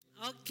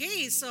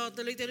Okay, so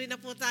tuloy-tuloy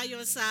na po tayo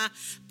sa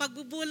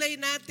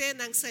pagbubulay natin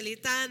ng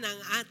salita ng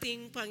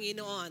ating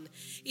Panginoon.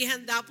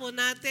 Ihanda po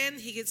natin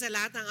higit sa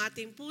lahat ang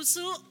ating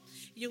puso,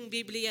 yung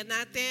Biblia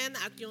natin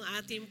at yung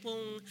ating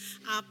pong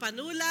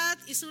panulat.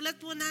 Isulat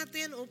po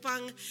natin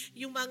upang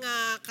yung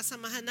mga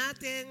kasamahan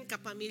natin,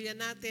 kapamilya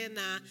natin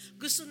na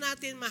gusto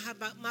natin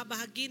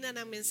mabahagi na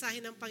ng mensahe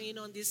ng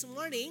Panginoon this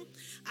morning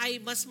ay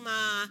mas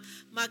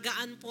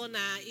magaan po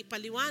na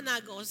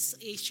ipaliwanag o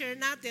i-share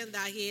natin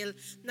dahil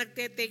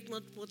nagte-take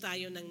note po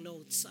tayo ng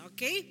notes.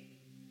 Okay?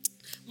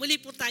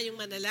 Muli po tayong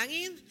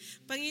manalangin.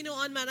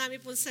 Panginoon, marami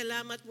pong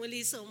salamat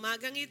muli sa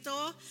umagang ito.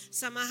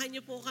 Samahan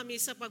niyo po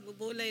kami sa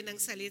pagbubulay ng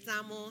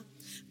salita mo.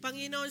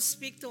 Panginoon,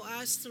 speak to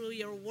us through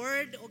your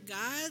word, O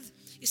God.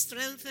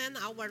 Strengthen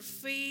our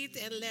faith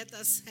and let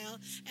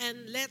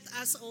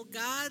us, O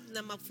God,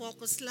 na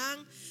mag-focus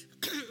lang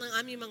ang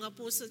aming mga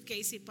puso at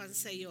kaisipan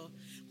sa iyo.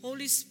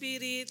 Holy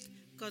Spirit,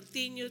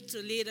 continue to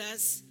lead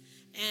us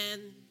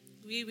and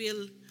we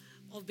will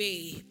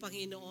obey,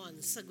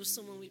 Panginoon, sa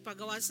gusto mong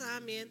ipagawa sa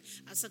amin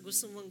at sa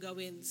gusto mong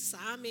gawin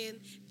sa amin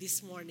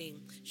this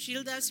morning.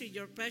 Shield us with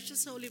your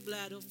precious holy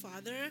blood, O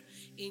Father,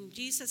 in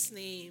Jesus'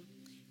 name.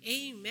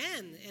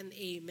 Amen and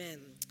amen.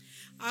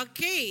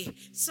 Okay,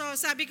 so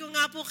sabi ko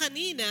nga po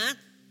kanina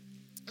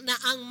na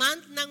ang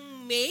month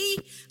ng May,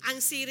 ang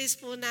series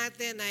po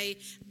natin ay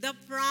The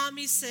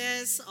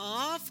Promises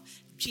of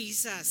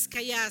Jesus.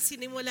 Kaya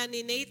sinimula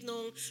ni Nate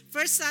nung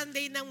first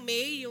Sunday ng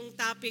May yung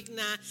topic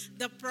na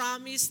the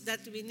promise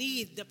that we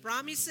need, the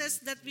promises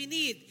that we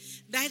need.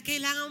 Dahil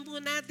kailangan po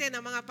natin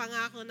ang mga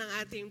pangako ng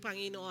ating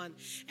Panginoon.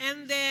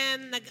 And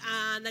then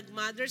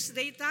nag-Mother's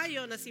Day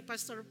tayo na si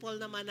Pastor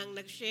Paul naman ang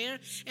nag-share.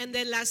 And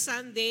then last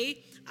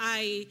Sunday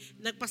ay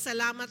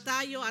nagpasalamat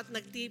tayo at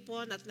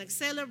nagtipon at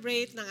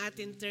nag-celebrate ng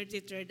ating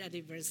 33rd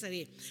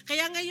anniversary.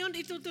 Kaya ngayon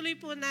itutuloy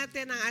po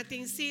natin ang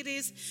ating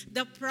series,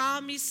 The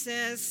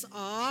Promises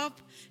of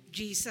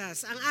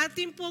Jesus. Ang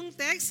ating pong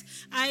text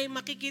ay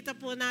makikita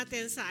po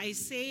natin sa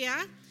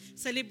Isaiah,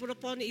 sa libro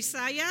po ni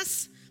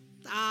Isaias,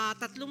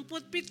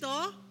 37.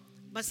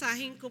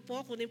 Basahin ko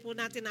po, kunin po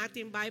natin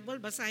ating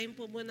Bible, basahin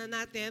po muna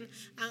natin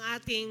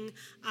ang ating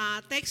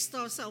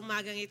teksto sa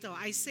umagang ito.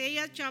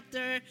 Isaiah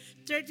chapter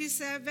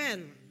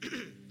 37,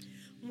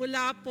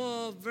 mula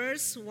po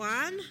verse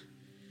 1,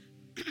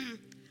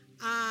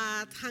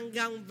 at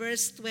hanggang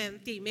verse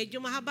 20. Medyo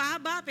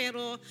mahaba-haba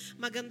pero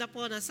maganda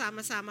po na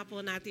sama-sama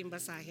po natin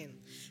basahin.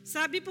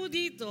 Sabi po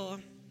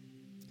dito,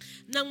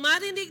 nang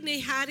marinig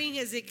ni Haring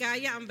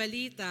Hezekiah ang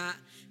balita,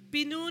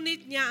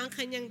 pinunit niya ang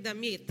kanyang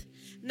damit.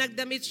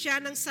 Nagdamit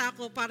siya ng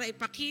sako para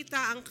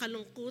ipakita ang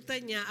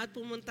kalungkutan niya at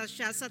pumunta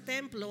siya sa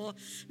templo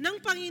ng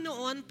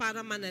Panginoon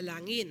para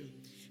manalangin.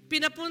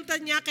 Pinapunta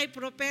niya kay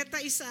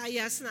Propeta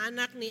Isaias na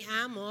anak ni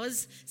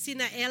Amos,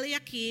 sina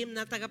Eliakim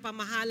na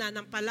tagapamahala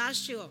ng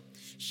palasyo,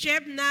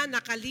 Shebna na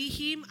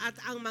kalihim at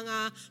ang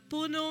mga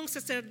punong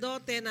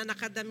saserdote na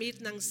nakadamit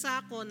ng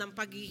sako ng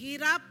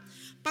paghihirap,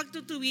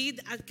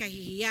 pagtutuwid at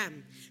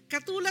kahihiyan.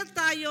 Katulad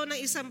tayo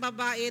ng isang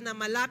babae na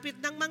malapit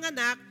ng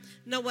manganak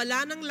na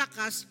wala ng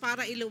lakas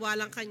para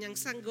iluwalang kanyang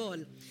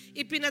sanggol.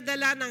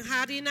 Ipinadala ng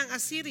hari ng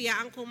Assyria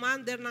ang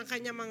commander ng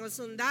kanyang mga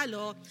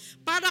sundalo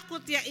para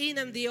kutyain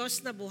ang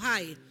Diyos na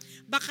buhay.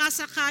 Baka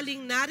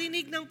sakaling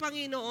narinig ng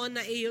Panginoon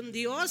na iyon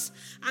Diyos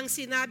ang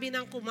sinabi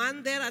ng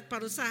commander at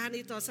parusahan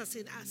ito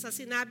sa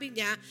sinabi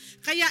niya,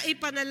 kaya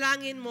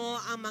ipanalangin mo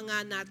ang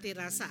mga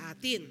natira sa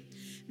atin.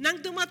 Nang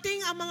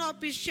dumating ang mga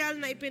opisyal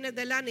na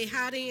ipinadala ni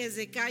Haring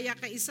Hezekiah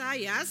kay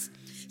Isaias,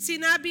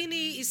 sinabi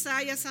ni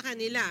Isaias sa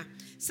kanila,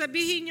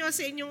 sabihin niyo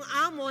sa inyong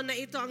amo na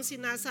ito ang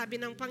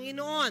sinasabi ng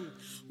Panginoon.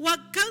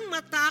 Huwag kang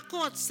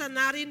matakot sa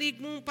narinig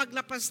mong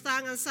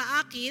paglapastangan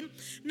sa akin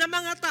na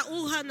mga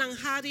tauhan ng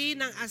hari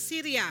ng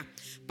Assyria.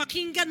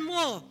 Pakinggan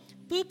mo,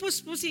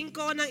 pupuspusin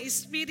ko ng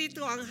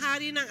espiritu ang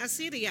hari ng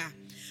Assyria.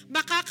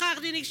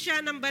 Makakarinig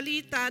siya ng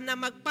balita na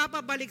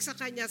magpapabalik sa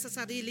kanya sa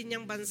sarili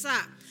niyang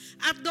bansa.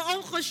 At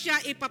doon ko siya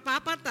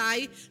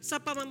ipapapatay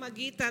sa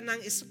pamamagitan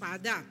ng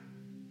espada.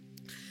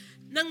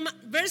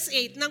 Verse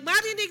 8, nang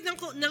marinig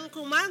ng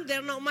commander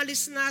na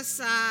umalis na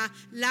sa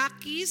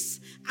Lakis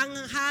ang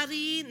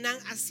hari ng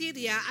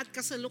Assyria at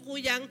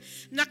kasalukuyang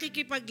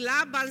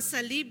nakikipaglaban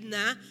sa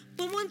Libna,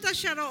 pumunta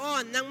siya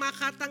roon nang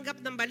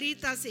makatanggap ng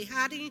balita si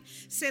Haring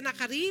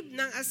Senakerib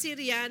ng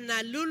Assyria na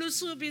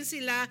lulusubin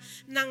sila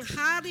ng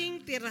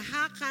Haring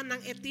Tirhaka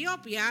ng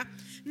Ethiopia.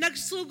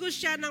 Nagsugo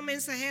siya ng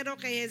mensahero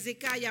kay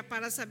Hezekiah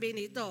para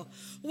sabihin ito,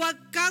 huwag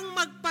kang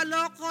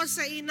magpaloko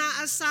sa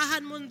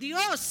inaasahan mong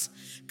Diyos.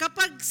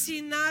 Kapag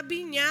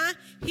sinabi niya,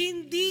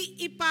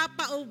 hindi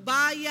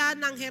ipapaubaya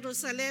ng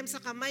Jerusalem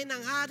sa kamay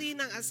ng hari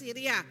ng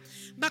Assyria.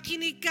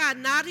 Makinig ka,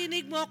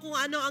 narinig mo kung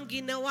ano ang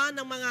ginawa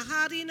ng mga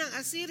hari ng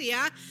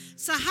Assyria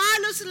sa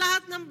halos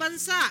lahat ng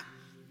bansa.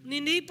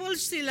 Ninipol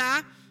sila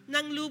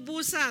ng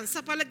lubusan.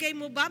 Sa palagay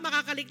mo ba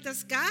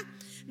makakaligtas ka?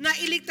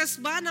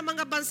 Nailigtas ba ng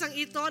mga bansang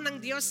ito ng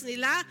Diyos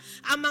nila,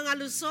 ang mga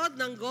lusod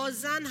ng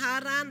Gozan,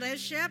 Haran,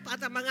 Reshep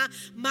at ang mga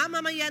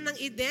mamamayan ng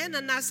Eden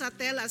na nasa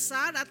Tel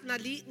Asar at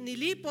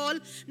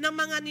nilipol ng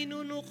mga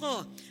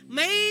ninunuko?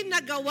 May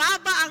nagawa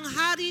ba ang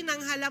hari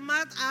ng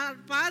Halamat,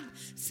 Arpad,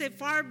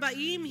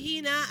 Sepharvaim,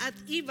 Hina at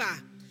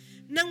Iva?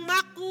 Nang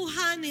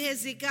makuha ni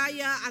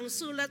Hezekiah ang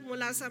sulat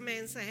mula sa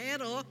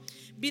mensahero,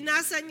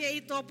 binasa niya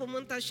ito,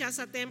 pumunta siya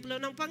sa templo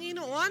ng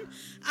Panginoon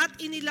at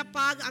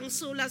inilapag ang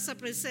sulat sa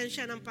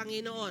presensya ng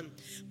Panginoon.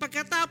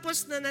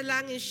 Pagkatapos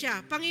nanalangin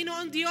siya,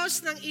 Panginoon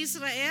Diyos ng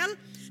Israel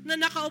na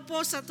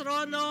nakaupo sa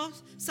trono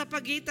sa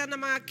pagitan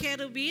ng mga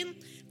kerubin,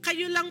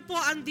 kayo lang po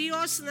ang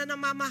Diyos na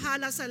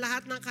namamahala sa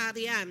lahat ng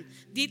kaharian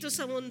dito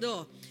sa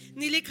mundo.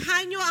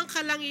 Nilikha niyo ang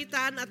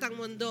kalangitan at ang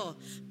mundo.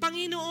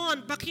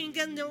 Panginoon,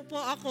 pakinggan niyo po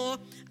ako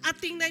at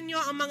tingnan niyo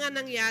ang mga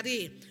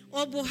nangyari.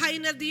 O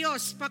buhay na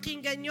Diyos,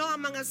 pakinggan niyo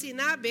ang mga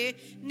sinabi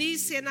ni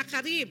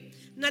Sennacherib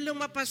na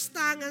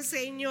lumapastangan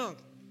sa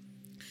inyo.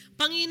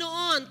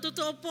 Panginoon,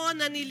 totoo po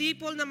na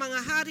nilipol ng mga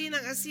hari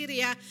ng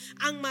Assyria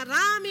ang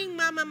maraming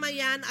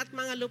mamamayan at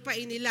mga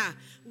lupain nila.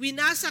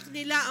 Winasak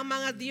nila ang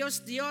mga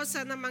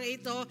Diyos-Diyosa ng mga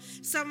ito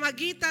sa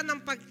magitan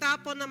ng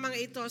pagtapon ng mga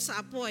ito sa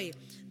apoy.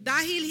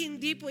 Dahil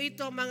hindi po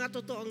ito mga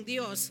totoong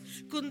Diyos,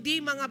 kundi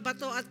mga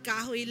bato at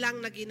kahoy lang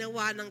na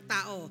ginawa ng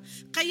tao.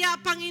 Kaya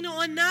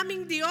Panginoon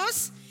naming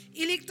Diyos,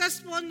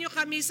 iligtas po niyo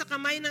kami sa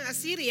kamay ng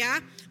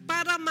Assyria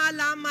para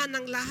malaman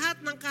ng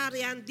lahat ng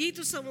kaharian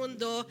dito sa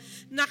mundo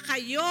na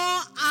kayo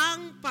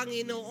ang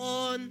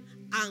Panginoon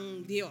ang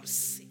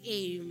Diyos.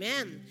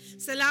 Amen.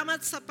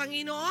 Salamat sa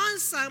Panginoon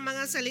sa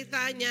mga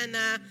salita niya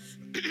na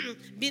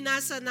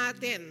binasa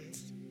natin.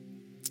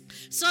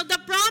 So the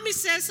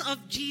promises of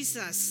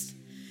Jesus.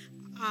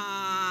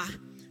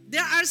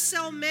 There are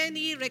so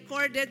many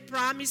recorded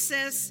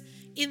promises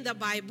in the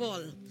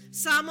Bible.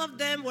 Some of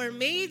them were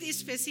made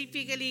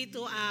specifically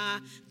to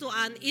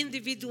an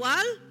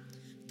individual,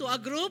 to a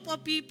group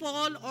of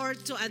people, or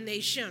to a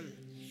nation.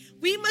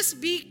 We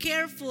must be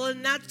careful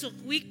not to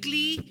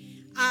quickly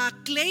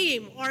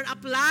claim or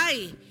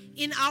apply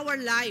in our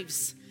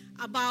lives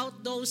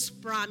about those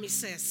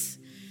promises.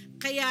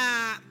 Kaya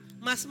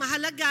mas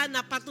mahalaga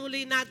na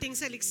patuloy nating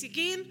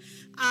saliksikin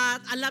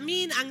at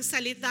alamin ang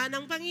salita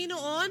ng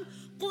Panginoon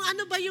kung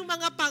ano ba yung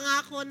mga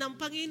pangako ng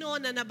Panginoon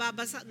na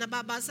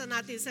nababasa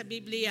natin sa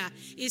Biblia.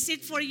 Is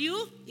it for you?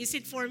 Is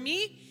it for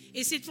me?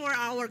 Is it for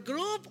our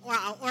group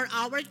or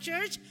our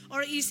church? Or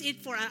is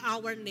it for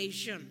our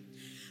nation?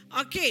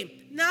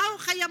 Okay, now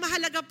kaya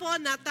mahalaga po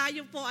na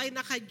tayo po ay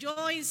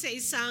naka-join sa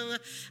isang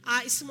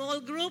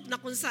small group na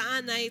kung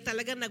saan ay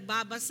talagang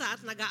nagbabasa at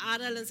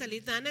nag-aaral ng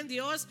salita ng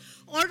Diyos,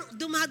 or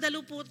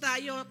dumadalo po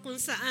tayo kung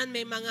saan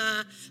may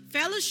mga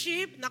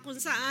fellowship na kung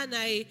saan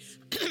ay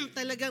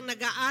talagang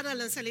nag-aaral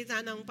ng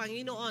salita ng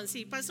Panginoon.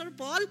 Si Pastor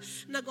Paul,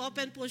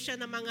 nag-open po siya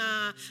ng mga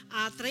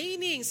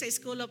training sa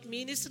School of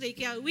Ministry,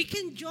 kaya we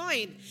can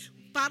join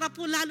para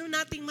po lalo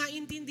nating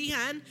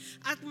maintindihan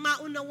at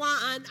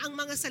maunawaan ang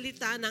mga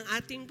salita ng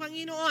ating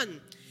Panginoon.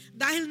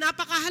 Dahil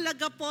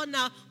napakahalaga po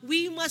na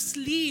we must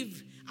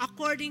live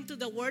according to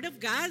the Word of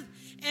God,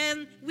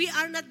 and we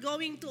are not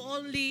going to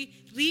only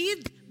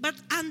read but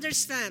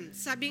understand.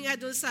 Sabi nga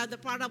doon sa the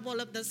parable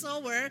of the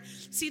sower,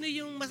 sino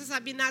yung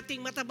masasabi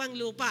nating matabang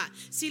lupa?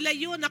 Sila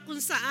yun na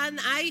kung saan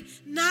ay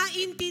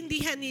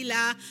naintindihan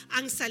nila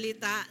ang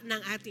salita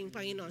ng ating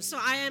Panginoon. So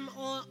I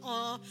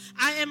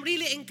am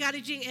really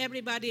encouraging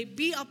everybody,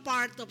 be a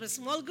part of a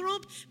small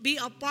group, be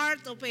a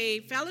part of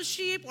a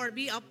fellowship, or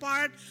be a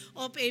part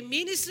of a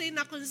ministry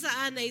na kung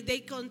saan ay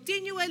they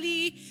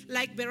continually,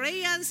 like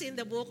Bereans in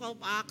the book of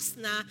Acts,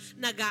 na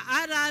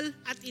nag-aaral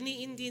at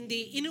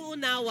iniintindi,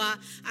 inuunawa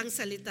ang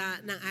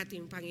salita ng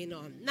ating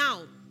Panginoon.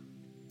 Now,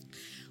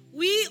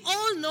 we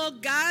all know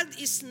God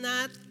is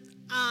not,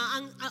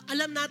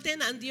 alam natin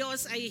na ang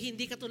Diyos ay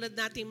hindi katulad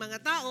nating mga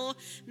tao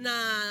na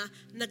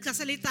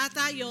nagsasalita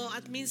tayo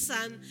at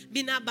minsan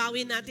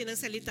binabawi natin ang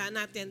salita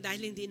natin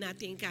dahil hindi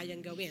natin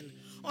kayang gawin.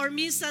 Or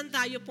minsan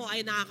tayo po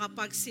ay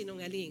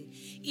nakakapagsinungaling.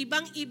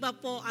 Ibang-iba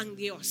po ang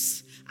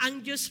Diyos.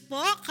 Ang Diyos po,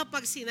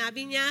 kapag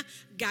sinabi niya,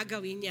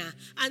 gagawin niya.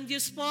 Ang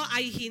Diyos po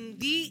ay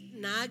hindi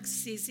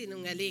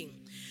nagsisinungaling.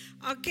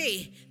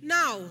 Okay,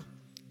 now,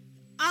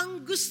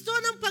 ang gusto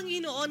ng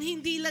Panginoon,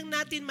 hindi lang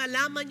natin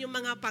malaman yung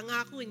mga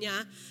pangako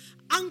niya,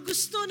 ang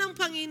gusto ng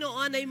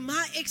Panginoon ay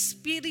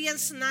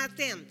ma-experience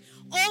natin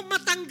o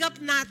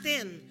matanggap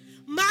natin,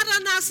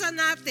 maranasan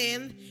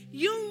natin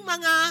yung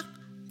mga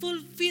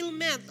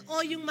fulfillment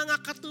o yung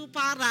mga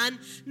katuparan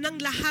ng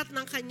lahat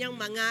ng kanyang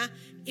mga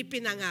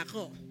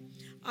ipinangako.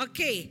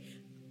 Okay,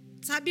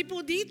 sabi po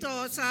dito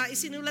sa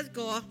isinulat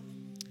ko,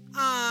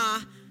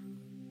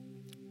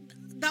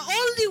 the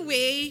only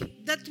way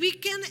that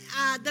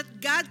that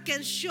God can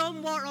show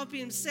more of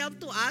Himself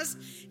to us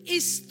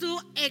is to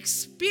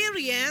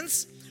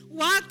experience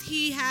what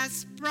He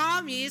has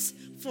promised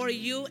for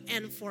you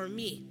and for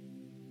me.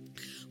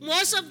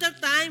 Most of the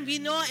time, we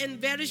know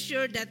and very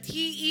sure that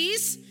He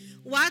is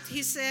what He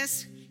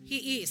says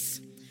He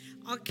is.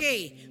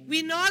 Okay,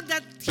 we know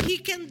that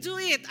He can do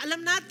it.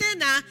 Alam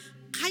natin na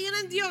kaya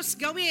ng Diyos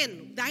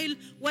gawin dahil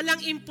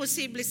walang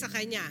imposible sa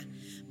Kanya.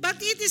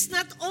 But it is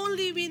not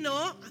only we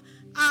know,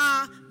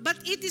 but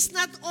it is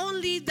not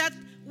only that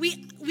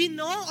we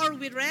know or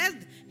we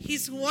read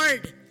His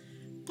Word,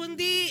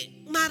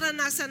 kundi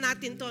maranasan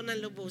natin to ng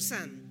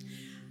lubusan.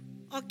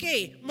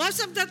 Okay, most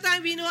of the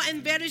time we know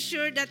and very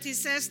sure that He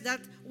says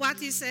that what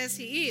He says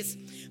He is.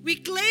 We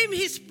claim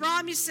His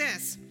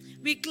promises.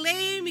 We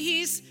claim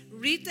His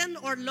written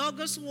or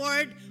logos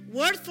word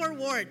for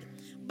word.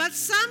 But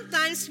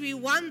sometimes we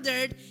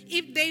wondered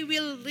if they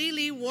will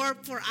really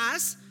work for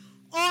us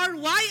or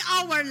why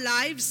our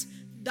lives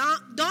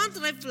don't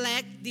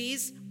reflect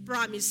these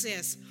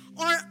promises.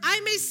 Or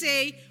I may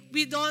say,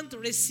 we don't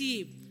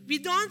receive, we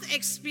don't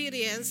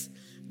experience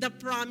the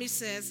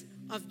promises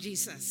of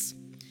Jesus.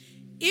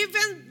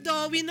 Even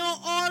though we know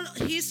all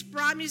His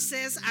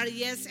promises are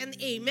yes and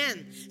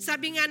amen.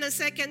 Sabi nga ng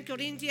 2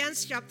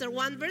 Corinthians chapter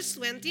 1 verse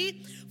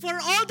 20, for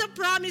all the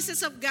promises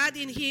of God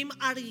in Him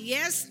are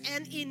yes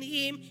and in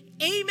Him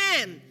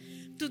amen,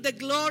 to the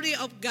glory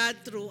of God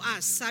through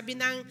us. Sabi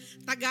ng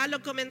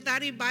Tagalog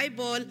Commentary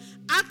Bible,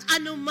 at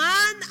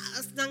anuman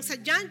ng sa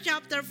John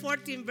chapter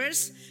 14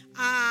 verse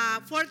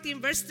 13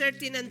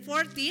 and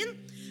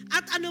 14,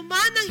 at anuman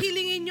ang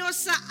hilingin nyo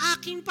sa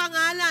aking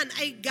pangalan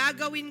ay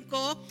gagawin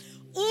ko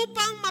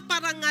upang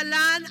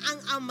maparangalan ang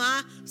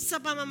Ama sa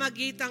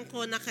pamamagitan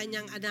ko na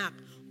kanyang anak.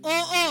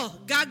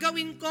 Oo,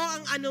 gagawin ko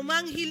ang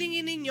anumang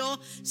hilingin ninyo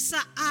sa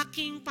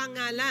aking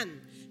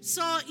pangalan. So,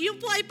 yun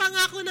po ay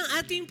pangako ng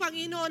ating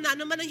Panginoon na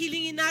anuman ang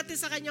hilingin natin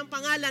sa kanyang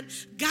pangalan,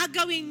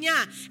 gagawin niya.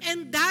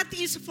 And that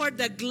is for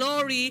the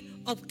glory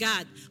of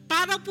God.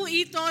 Para po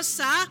ito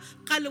sa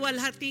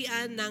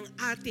kaluwalhatian ng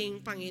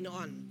ating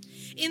Panginoon.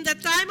 In the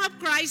time of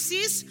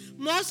crisis,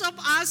 most of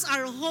us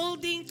are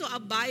holding to a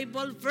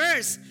Bible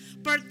verse,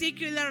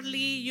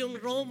 particularly yung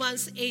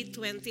Romans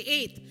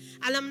 8:28.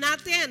 Alam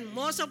natin,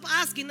 most of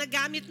us,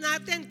 ginagamit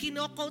natin,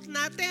 kino-quote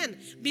natin,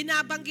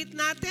 binabanggit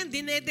natin,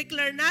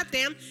 dinedeclare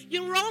natin,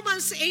 yung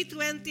Romans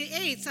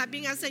 8:28.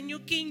 Sabi nga sa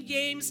New King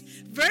James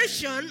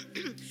Version,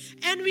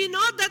 and we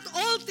know that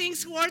all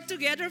things work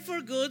together for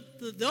good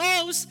to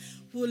those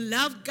who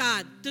love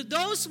God, to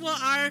those who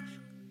are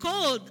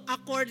called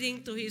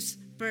according to His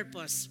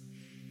purpose.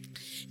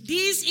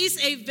 This is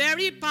a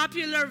very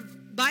popular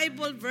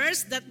Bible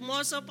verse that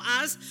most of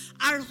us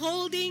are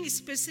holding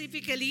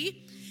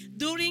specifically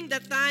during the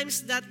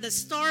times that the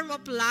storm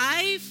of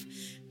life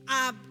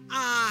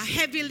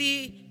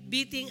heavily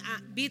beating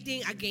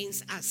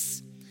against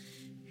us.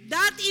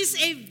 That is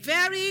a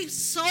very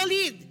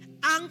solid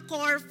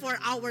anchor for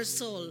our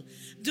soul.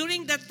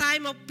 During the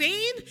time of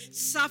pain,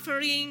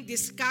 suffering,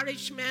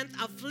 discouragement,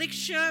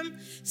 affliction,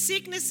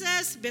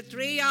 sicknesses,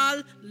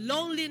 betrayal,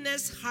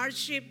 loneliness,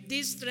 hardship,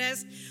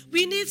 distress,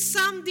 we need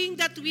something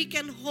that we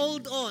can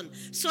hold on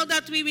so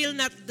that we will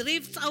not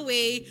drift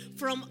away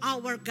from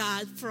our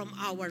God, from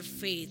our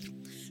faith.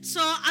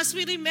 So as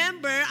we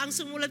remember, ang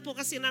sumulat po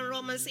kasi ng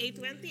Romans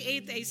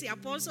 8:28 ay si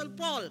Apostle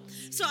Paul.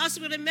 So as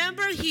we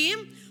remember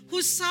him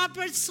who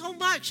suffered so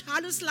much,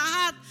 halos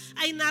lahat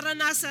ay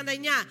naranasan na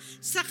niya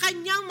sa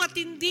kanyang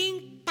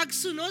matinding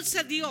pagsunod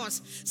sa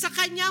Diyos, sa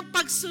kanyang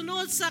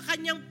pagsunod sa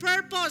kanyang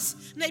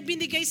purpose na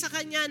ibinigay sa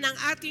kanya ng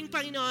ating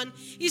Panginoon,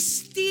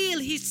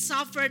 still he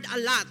suffered a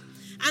lot.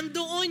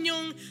 Andoon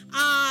yung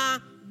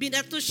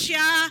binato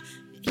siya,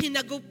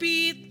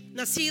 hinagupit,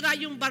 nasira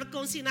yung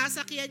barkong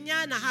sinasakyan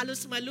niya, na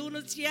halos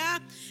malunod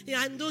siya,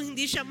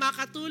 hindi siya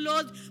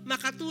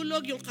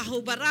makatulog yung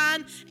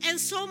kahubaran, and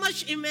so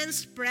much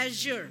immense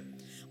pressure.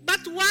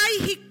 But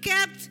why he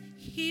kept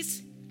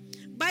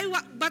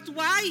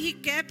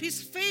his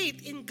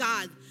faith in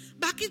God?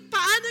 Bakit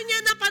paano niya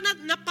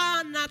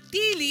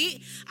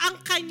napanatili ang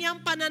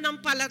kanyang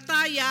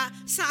pananampalataya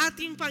sa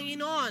ating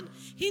Panginoon?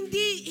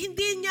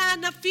 Hindi niya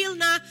na-feel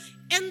na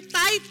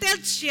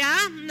entitled siya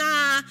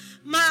na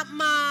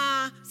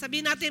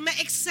sabihin natin,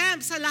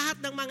 ma-exempt sa lahat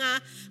ng mga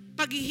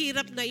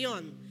paghihirap na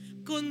yon.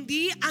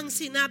 Kundi ang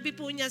sinabi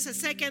po niya sa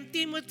 2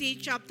 Timothy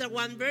chapter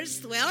 1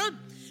 verse 12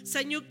 sa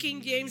New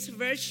King James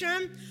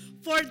Version,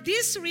 for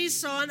this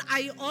reason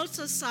I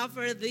also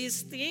suffer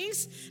these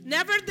things.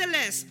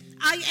 Nevertheless,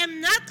 I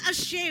am not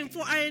ashamed,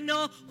 for I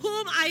know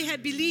whom I have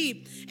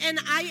believed,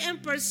 and I am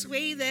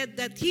persuaded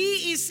that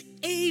He is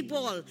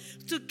able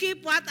to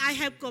keep what I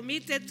have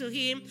committed to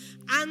Him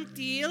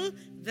until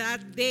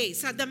that day.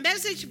 Sa The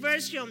Message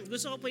Version,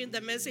 gusto ko po yung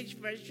The Message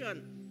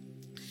Version.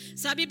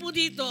 Sabi po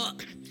dito,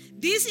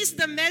 this is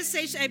the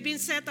message I've been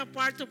set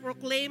apart to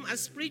proclaim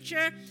as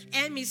preacher,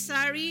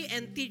 emissary,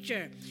 and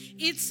teacher.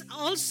 It's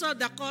also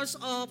the cause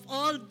of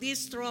all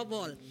this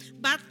trouble.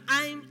 But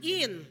I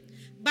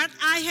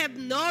have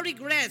no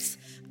regrets.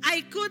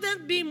 I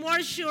couldn't be more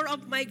sure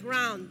of my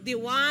ground. The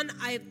one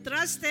I've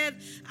trusted,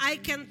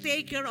 I can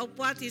take care of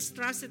what He's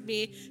trusted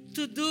me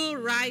to do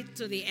right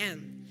to the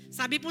end.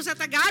 Sabi po sa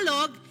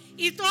Tagalog,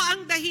 ito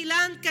ang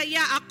dahilan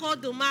kaya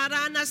ako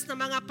dumaranas ng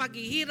mga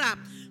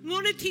paghihirap.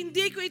 Ngunit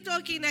hindi ko ito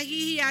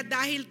kinahihiya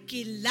dahil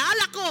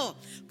kilala ko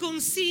kung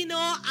sino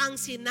ang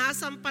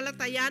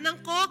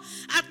sinasampalatayanan ko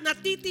at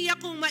natitiyak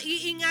kong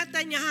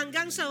maiingatan niya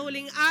hanggang sa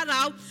huling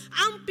araw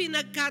ang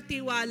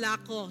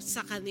pinagkatiwala ko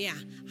sa Kanya.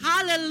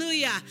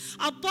 Hallelujah!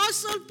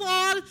 Apostle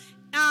Paul,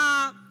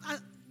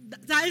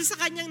 dahil sa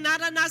kanyang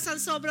naranasan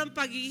sobrang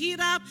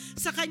paghihirap,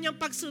 sa kanyang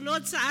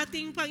pagsunod sa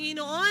ating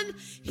Panginoon,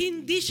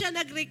 hindi siya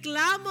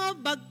nagreklamo,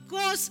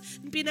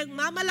 bagkus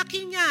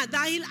pinagmamalaki niya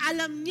dahil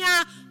alam niya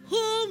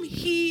whom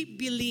he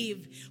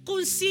believed.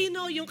 Kung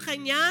sino yung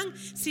kanyang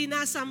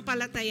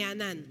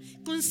sinasampalatayanan.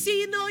 Kung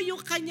sino yung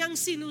kanyang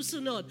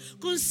sinusunod.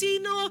 Kung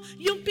sino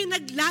yung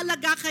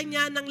pinaglalaga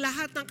kanya ng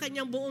lahat ng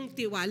kanyang buong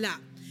tiwala.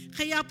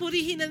 Kaya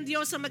purihin ng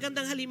Diyos sa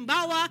magandang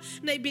halimbawa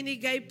na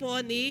ibinigay po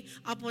ni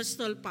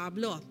Apostol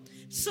Pablo.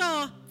 So,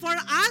 for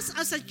us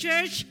as a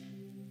church,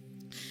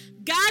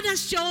 God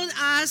has shown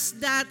us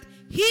that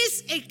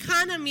His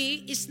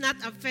economy is not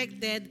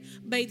affected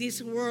by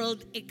this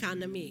world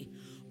economy.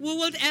 Who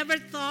would ever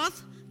thought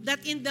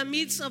that in the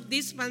midst of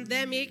this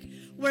pandemic,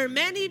 where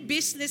many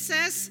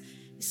businesses,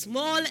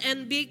 small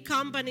and big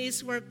companies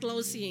were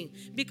closing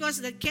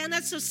because they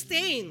cannot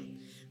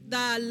sustain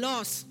the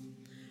loss.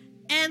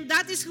 And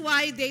that is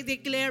why they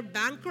declare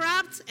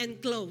bankrupt and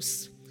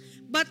close.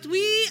 But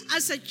we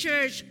as a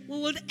church,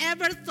 we would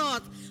ever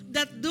thought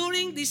that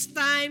during this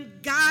time,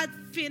 God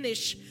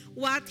finished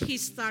what He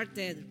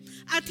started.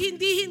 At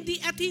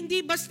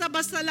hindi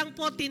basta-basta lang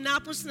po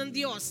tinapos ng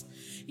Diyos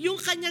yung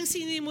kanyang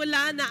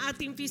sinimula na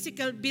ating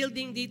physical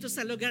building dito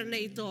sa lugar na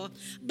ito,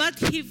 but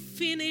He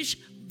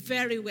finished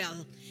very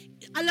well.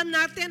 Alam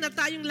natin na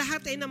tayong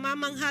lahat ay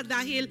namamangha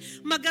dahil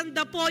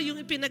maganda po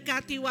yung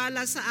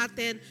ipinagkatiwala sa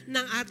atin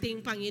ng ating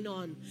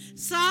Panginoon.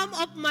 Some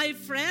of my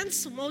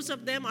friends, most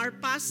of them are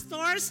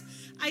pastors,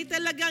 ay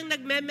talagang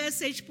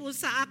nagme-message po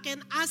sa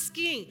akin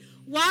asking,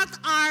 what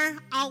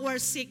are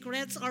our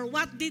secrets or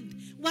what did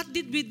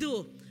we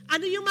do?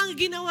 Ano yung mga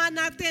ginawa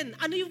natin?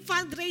 Ano yung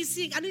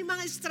fundraising? Ano yung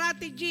mga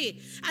strategy?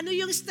 Ano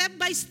yung step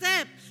by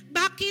step?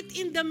 Bakit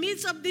in the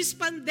midst of this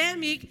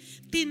pandemic,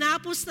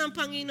 tinapos ng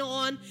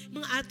Panginoon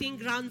yung ating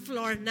ground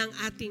floor ng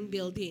ating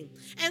building?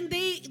 And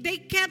they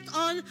kept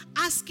on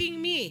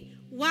asking me,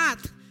 what?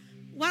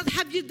 What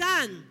have you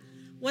done?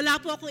 Wala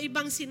po akong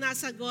ibang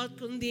sinasagot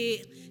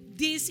kundi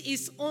this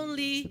is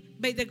only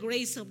by the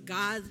grace of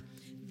God.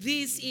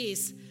 This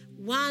is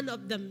one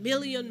of the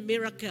million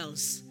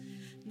miracles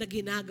na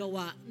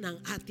ginagawa ng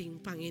ating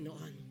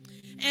Panginoon.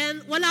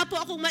 And wala po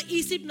akong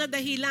maisip na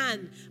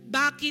dahilan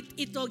bakit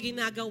ito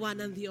ginagawa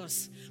ng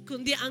Diyos.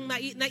 Kundi ang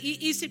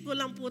naiisip ko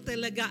lang po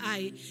talaga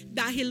ay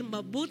dahil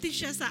mabuti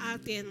siya sa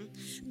atin,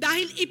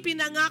 dahil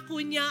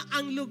ipinangako niya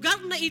ang lugar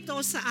na ito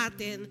sa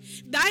atin,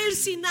 dahil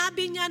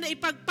sinabi niya na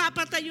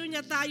ipagpapatayo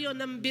niya tayo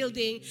ng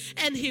building,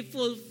 and He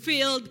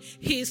fulfilled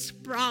His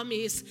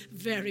promise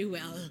very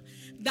well.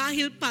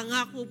 Dahil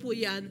pangako po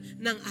yan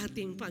ng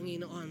ating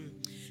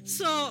Panginoon.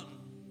 So,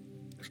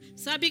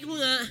 sabi ko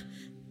nga,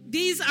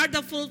 these are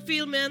the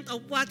fulfillment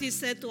of what He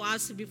said to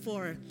us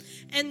before.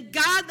 And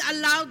God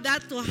allowed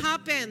that to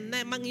happen.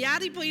 Na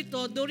mangyari po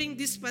ito during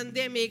this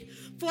pandemic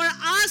for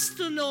us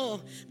to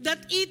know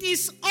that it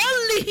is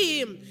only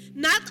Him,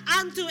 not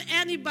unto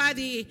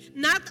anybody,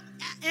 not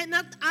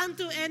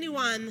unto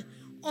anyone,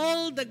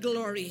 all the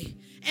glory.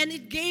 And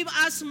it gave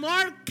us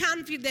more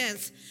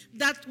confidence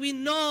that we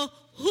know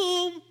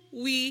whom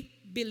we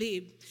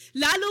believe.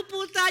 Lalo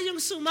po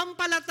tayong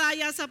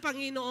sumampalataya sa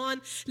Panginoon,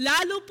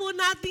 lalo po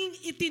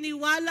nating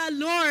itiniwala,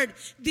 Lord,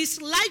 this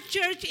Light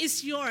Church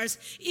is yours.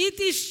 It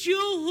is you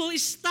who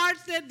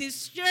started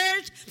this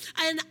church,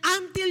 and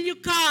until you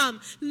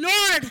come,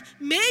 Lord,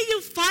 may you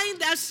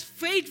find us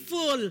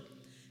faithful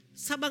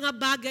sa mga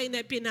bagay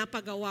na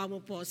pinapagawa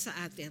mo po sa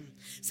atin.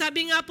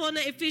 Sabi nga po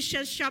na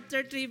Ephesians chapter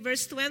 3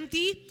 verse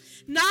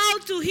 20, now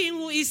to Him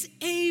who is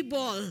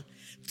able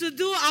to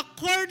do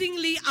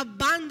accordingly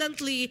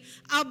abundantly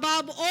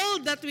above all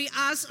that we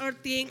ask or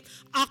think,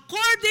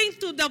 according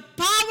to the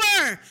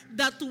power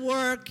that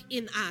work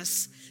in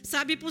us.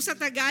 Sabi po sa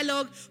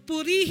Tagalog,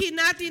 purihin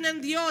natin ang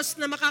Diyos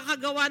na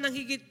makakagawa ng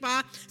higit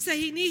pa sa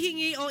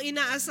hinihingi o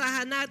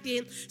inaasahan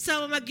natin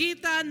sa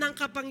magitan ng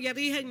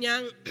kapangyarihan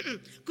niyang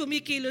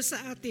kumikilos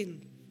sa atin.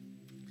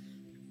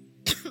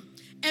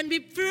 And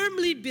we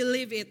firmly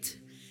believe it.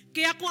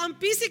 Kaya kung ang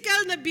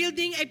physical na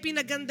building ay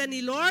pinaganda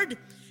ni Lord,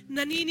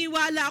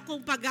 naniniwala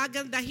akong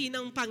pagagandahin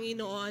ng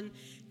Panginoon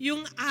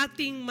yung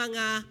ating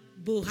mga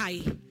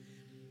buhay.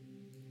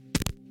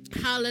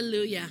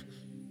 Hallelujah.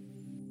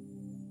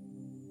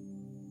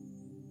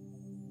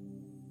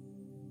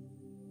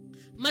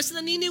 Mas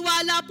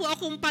naniniwala po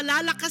akong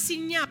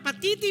palalakasin niya,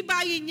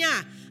 patitibayin niya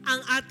ang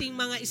ating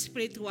mga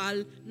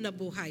spiritual na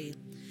buhay.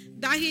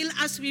 Dahil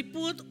as we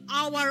put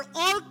our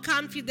all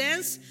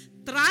confidence,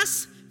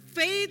 trust,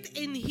 faith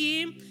in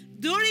Him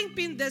during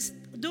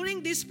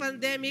this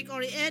pandemic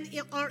or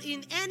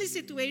in any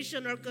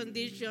situation or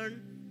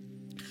condition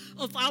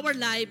of our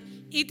life,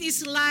 it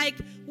is like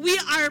we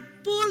are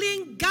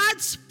pulling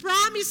God's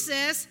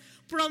promises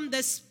from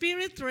the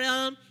spirit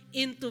realm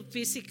into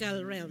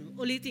physical realm.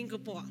 Ulitin ko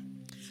po.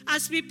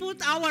 as we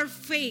put our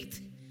faith,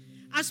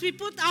 as we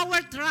put our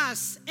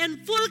trust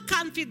and full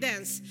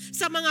confidence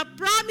sa mga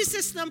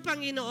promises ng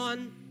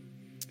Panginoon,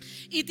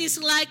 it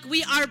is like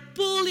we are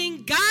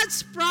pulling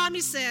God's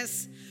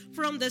promises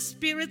from the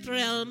spirit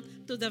realm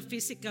to the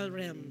physical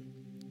realm.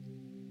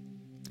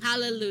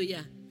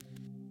 Hallelujah.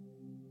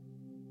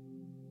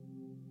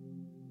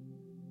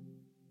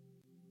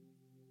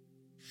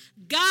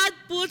 God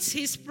puts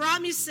His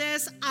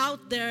promises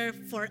out there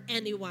for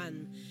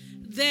anyone.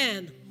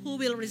 Then, who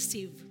will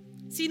receive?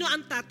 Sino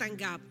ang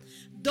tatanggap?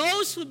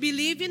 Those who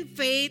believe in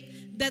faith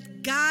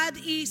that God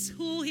is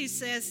who He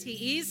says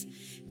He is,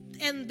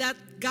 and that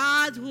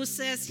God who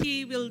says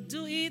He will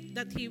do it,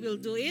 that He will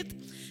do it,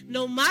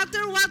 no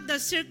matter what the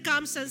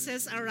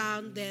circumstances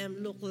around them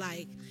look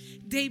like.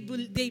 They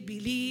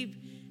believe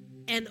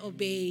and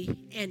obey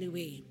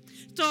anyway.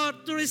 So,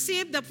 to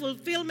receive the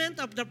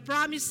fulfillment of the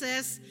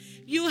promises,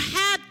 you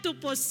have to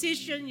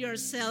position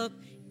yourself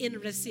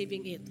in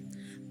receiving it.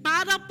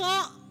 Para po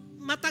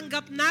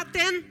matanggap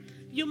natin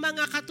yung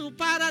mga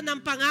katuparan ng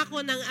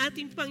pangako ng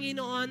ating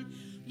Panginoon,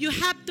 you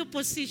have to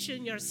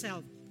position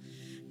yourself.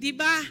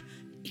 Diba?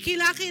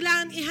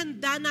 Kailangan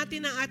ihanda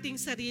natin ang ating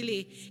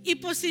sarili.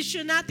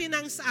 I-position natin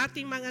ang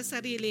ating mga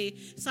sarili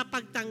sa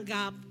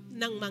pagtanggap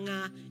ng mga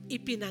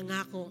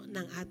ipinangako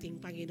ng ating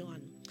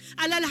Panginoon.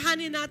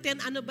 Alalahanin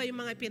natin ano ba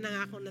yung mga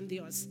ipinangako ng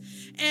Diyos.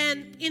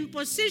 And in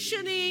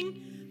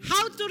positioning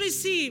how to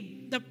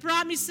receive the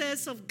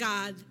promises of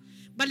God,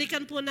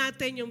 balikan po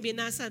natin yung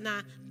binasa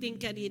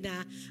natin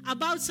kanina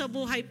about sa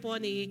buhay po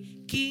ni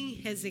King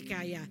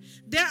Hezekiah.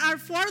 There are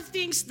 4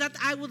 things that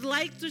I would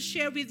like to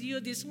share with you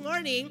this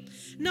morning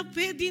na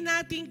pwede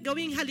natin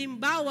gawing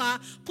halimbawa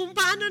kung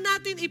paano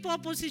natin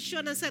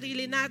ipoposisyon ang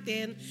sarili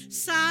natin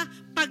sa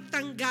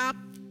pagtanggap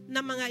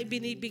ng mga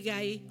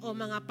ibinibigay o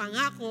mga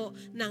pangako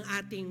ng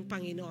ating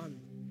Panginoon.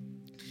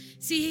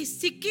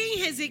 Si King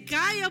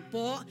Hezekiah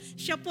po,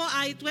 siya po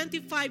ay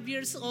 25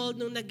 years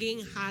old nung naging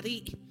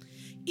hari.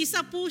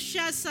 Isa po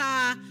siya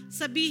sa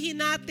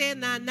sabihin natin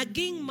na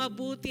naging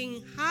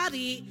mabuting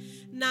hari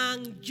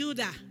ng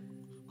Judah.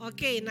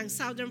 Okay, ng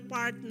southern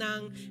part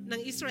ng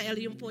Israel,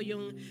 yun po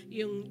yung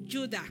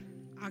Judah.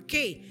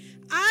 Okay.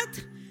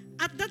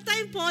 At that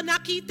time po,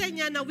 nakita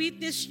niya,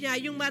 na-witness niya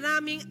yung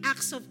maraming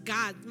acts of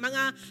God,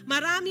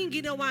 maraming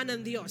ginawa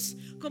ng Diyos.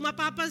 Kung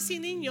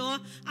mapapansin ninyo,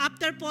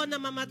 after po na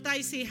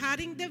mamatay si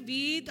Haring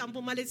David, ang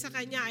pumalit sa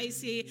kanya ay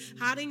si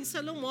Haring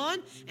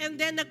Solomon, and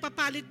then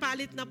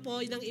nagpapalit-palit na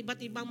po ng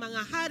iba't ibang mga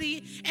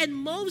hari, and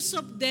most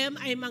of them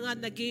ay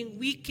mga naging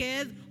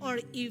wicked or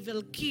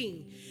evil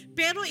king.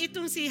 Pero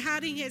itong si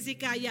Haring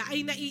Hezekiah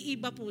ay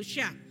naiiba po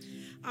siya.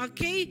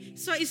 Okay?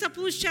 So isa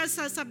po siya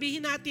sa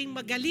sabihin nating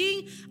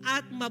magaling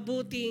at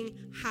mabuting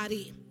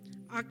hari.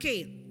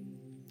 Okay.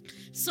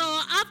 So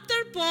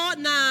after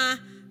po na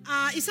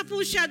isa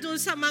po siya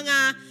doon sa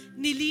mga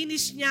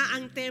nilinis niya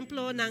ang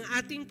templo ng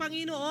ating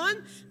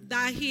Panginoon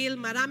dahil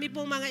marami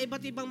pong mga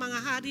iba't ibang mga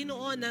hari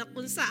noon na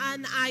kung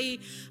saan ay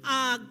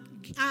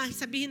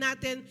sabihin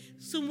natin,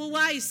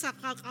 sumuway sa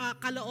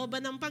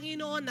kalooban ng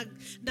Panginoon,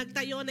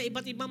 nagtayo na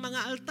iba't ibang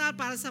mga altar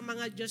para sa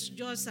mga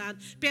Diyos-Diyosan,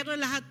 pero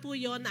lahat po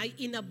yon ay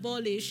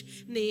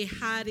inabolish ni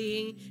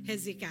Haring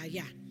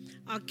Hezekiah.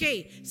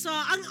 Okay, so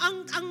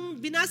ang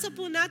binasa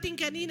po natin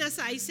kanina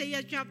sa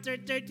Isaiah chapter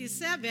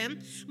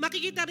 37,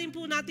 makikita rin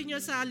po natin yun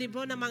sa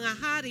libro ng mga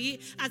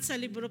hari at sa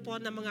libro po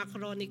ng mga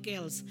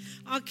Chronicles.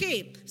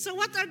 Okay, so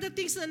what are the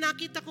things na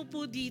nakita ko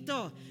po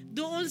dito?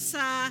 Doon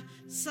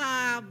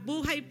sa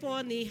buhay po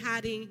ni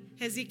Haring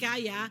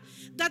Hezekiah,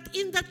 that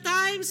in the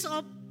times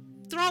of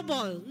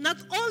trouble, not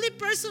only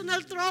personal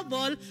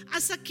trouble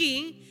as a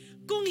king,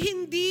 kung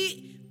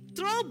hindi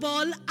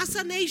trouble as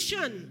a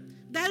nation.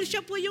 Dahil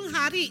siya po yung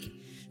hari.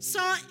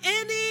 So,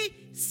 any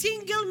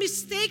single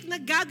mistake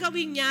na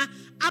gagawin niya,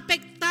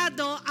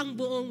 apektado ang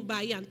buong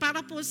bayan.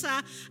 Para po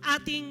sa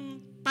ating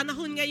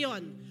panahon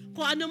ngayon,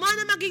 kung ano man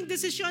ang maging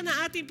desisyon ng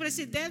ating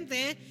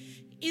presidente,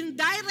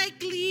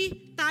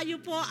 indirectly, tayo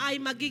po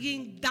ay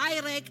magiging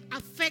direct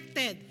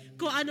affected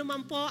kung ano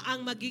man po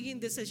ang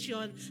magiging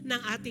desisyon ng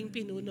ating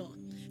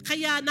pinuno.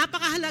 Kaya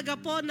napakahalaga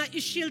po na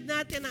i-shield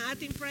natin ang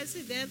ating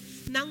president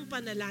ng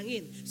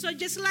panalangin. So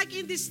just like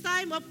in this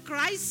time of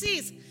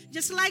crisis,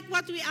 just like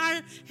what we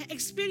are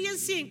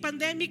experiencing,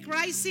 pandemic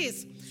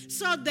crisis,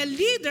 so the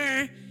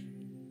leader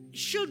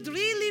should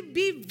really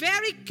be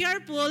very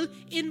careful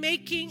in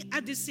making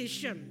a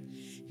decision.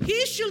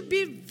 He should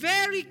be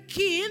very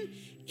keen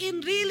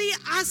in really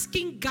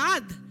asking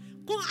God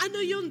kung ano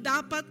yung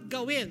dapat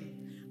gawin.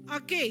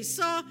 Okay,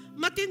 so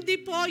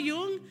matindi po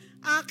yung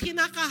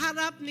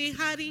kinakaharap ni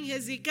Haring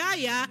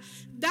Hezekiah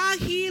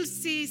dahil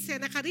si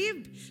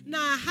Sennacherib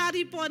na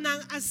hari po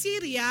ng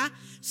Assyria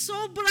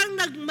sobrang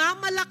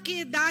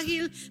nagmamalaki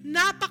dahil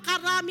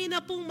napakarami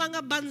na pong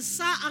mga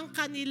bansa ang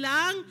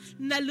kanilang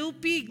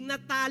nalupig,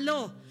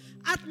 natalo.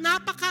 At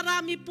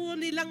napakarami po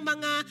nilang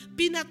mga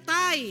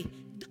pinatay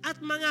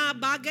at mga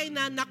bagay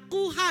na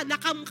nakuha,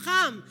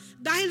 nakamkam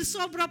dahil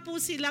sobra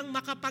po silang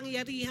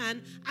makapangyarihan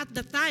at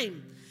the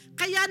time.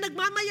 Kaya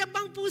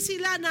nagmamayabang po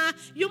sila na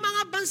yung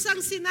mga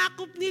bansang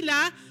sinakop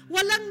nila,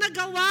 walang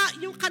nagawa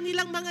yung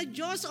kanilang mga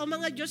Diyos o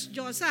mga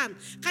Diyos-Diyosan.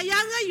 Kaya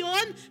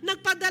ngayon,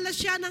 nagpadala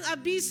siya ng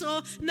abiso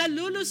na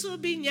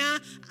lulusubin niya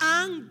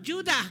ang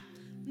Judah,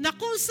 na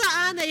kung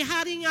saan ay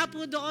hari nga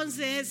po doon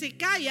si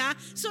Hezekiah.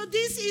 So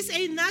this is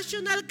a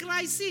national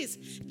crisis.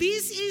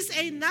 This is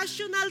a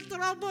national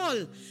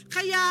trouble.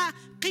 Kaya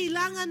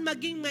kailangan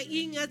maging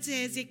maingat si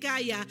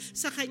Hezekiah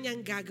sa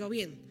kanyang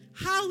gagawin.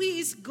 How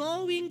he is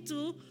going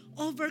to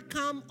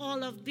overcome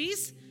all of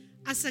this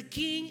as a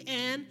king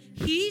and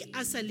he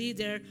as a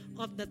leader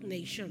of that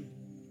nation.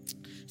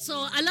 So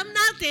alam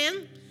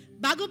natin,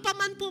 bago pa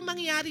man po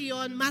mangyari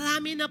yon,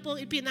 marami na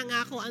pong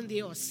ipinangako ang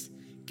Diyos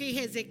kay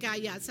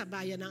Hezekiah at sa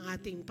bayan ng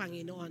ating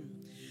Panginoon.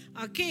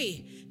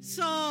 Okay,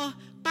 so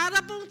para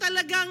pong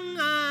talagang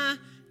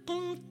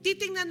kung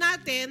titingnan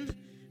natin,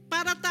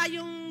 para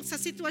tayong sa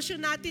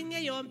sitwasyon natin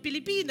ngayon,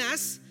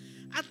 Pilipinas,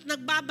 at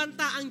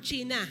nagbabanta ang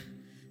China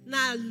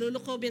na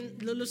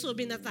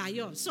lulusubin na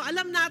tayo. So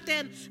alam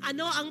natin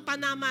ano ang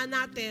panama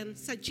natin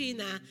sa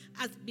China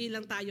at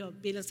bilang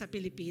sa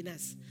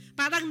Pilipinas.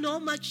 Parang no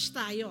match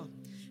tayo.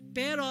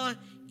 Pero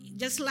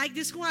just like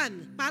this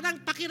one,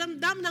 parang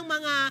pakiramdam ng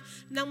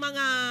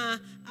mga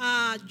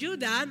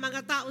Judah,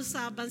 mga tao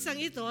sa bansang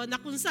ito, na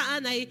kung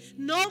saan ay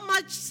no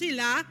match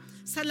sila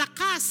sa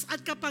lakas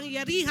at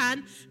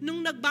kapangyarihan nung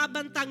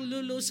nagbabantang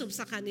lulusob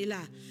sa kanila.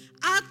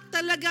 At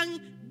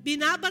talagang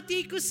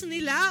binabatikos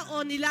nila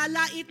o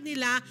nilalait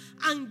nila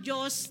ang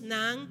Diyos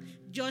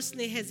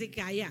ni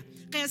Hezekiah.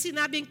 Kaya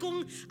sinabing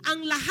kung ang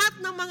lahat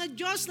ng mga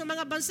Diyos ng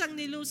mga bansang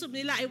nilusob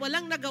nila ay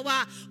walang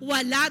nagawa,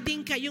 wala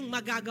din kayong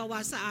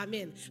magagawa sa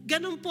amin.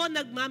 Ganun po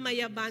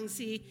nagmamayabang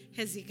si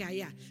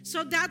Hezekiah.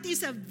 So that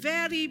is a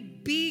very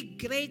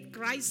big, great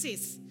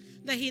crisis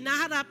na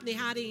hinaharap ni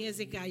Haring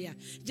Hezekiah.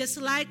 Just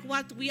like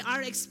what we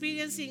are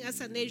experiencing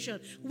as a nation,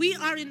 we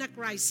are in a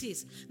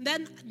crisis.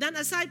 Then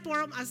aside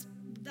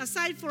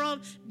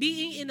from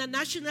being in a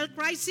national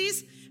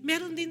crisis,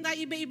 meron din na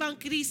iba-ibang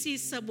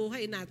krisis sa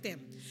buhay natin.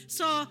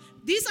 So,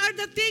 these are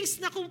the things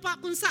na kung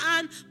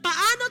saan,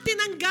 paano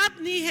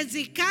tinanggap ni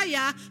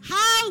Hezekiah,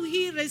 how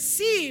he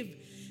received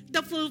the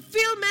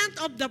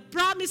fulfillment of the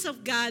promise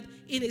of God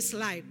in his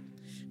life.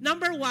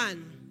 Number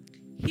one,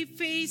 he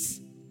faced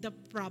the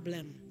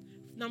problem.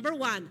 Number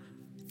one,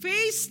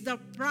 face the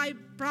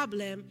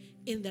problem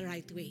in the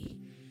right way.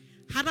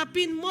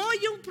 Harapin mo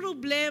yung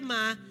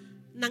problema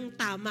ng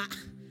tama.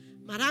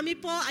 Marami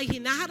po ay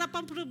hinaharap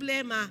ang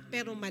problema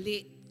pero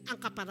mali ang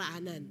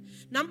kaparaanan.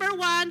 Number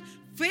one,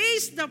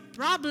 face the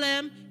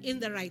problem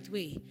in the right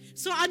way.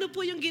 So ano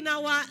po yung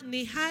ginawa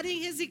ni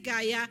Haring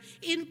Hezekiah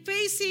in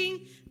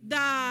facing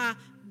the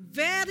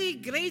very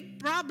great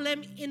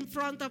problem in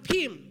front of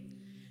him?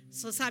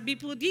 So sabi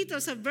po dito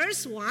sa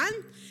verse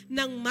 1,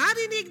 nang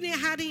marinig ni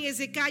Haring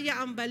Hezekiah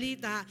ang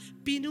balita,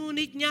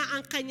 pinunit niya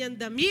ang kanyang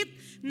damit,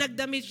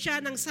 nagdamit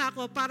siya ng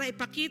sako para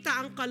ipakita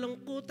ang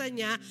kalungkutan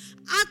niya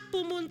at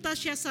pumunta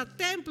siya sa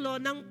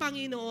templo ng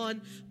Panginoon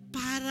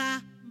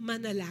para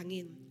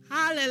manalangin.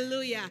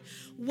 Hallelujah!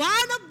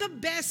 One of the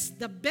best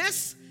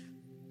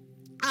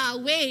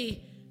way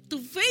to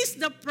face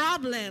the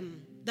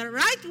problem, the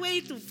right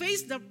way to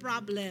face the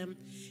problem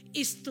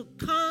is to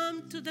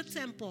come to the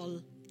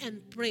temple and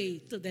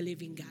pray to the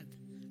living God.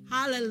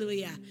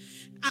 Hallelujah.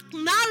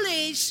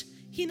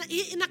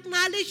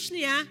 In-acknowledge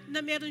niya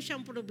na meron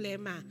siyang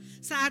problema.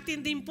 Sa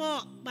atin din po,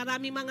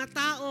 maraming mga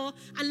tao,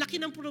 ang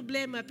laki ng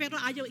problema, pero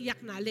ayaw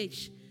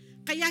i-acknowledge.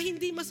 Kaya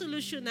hindi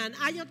masolusyonan,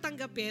 ayaw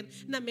tanggapin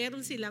na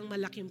meron silang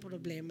malaking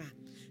problema.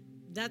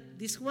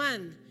 This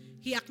one,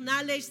 he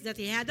acknowledged that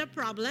he had a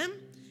problem,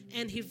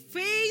 and he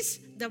faced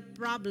the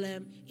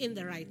problem in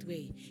the right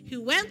way. He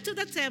went to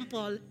the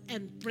temple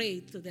and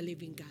prayed to the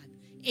living God.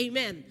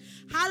 Amen.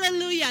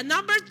 Hallelujah.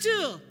 Number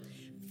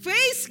 2,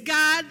 face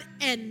God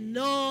and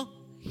know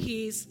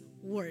His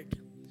Word.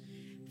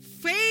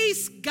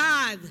 Face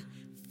God.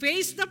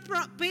 Face the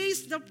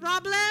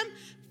problem.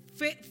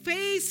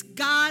 Face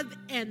God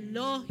and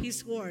know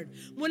His Word.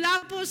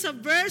 Mula po sa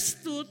verse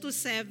 2 to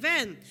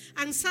 7,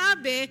 ang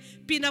sabi,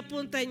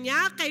 pinapunta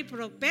niya kay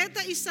Propeta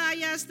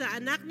Isaias na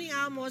anak ni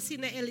Amos,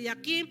 sina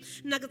Eliakim,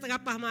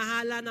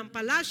 nagtagapamahala ng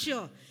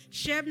palasyo,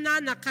 Shebna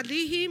na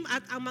kalihim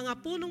at ang mga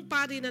punong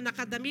pari na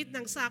nakadamit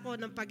ng sako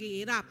ng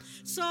paghihirap.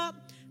 So,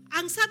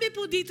 ang sabi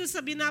po dito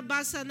sa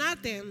binabasa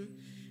natin,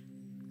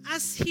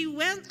 as he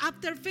went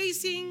after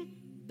facing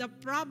the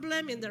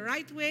problem in the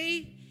right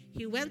way,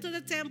 he went to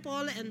the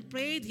temple and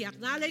prayed. He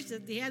acknowledged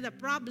that he had a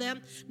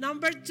problem.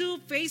 Number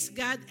 2, face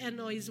God and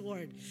know His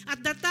Word.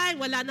 At that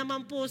time, wala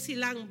naman po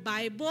silang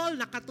Bible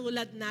na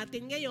katulad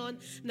natin ngayon,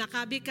 na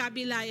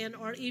kabi-kabilayan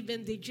or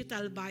even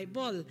digital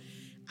Bible.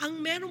 Ang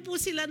meron po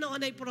sila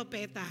noon ay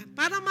propeta.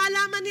 Para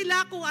malaman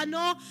nila kung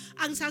ano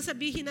ang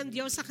sasabihin ng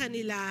Diyos sa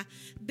kanila,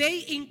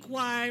 they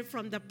inquire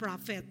from the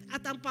prophet.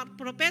 At ang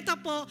propeta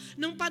po,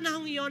 nung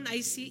panahong yon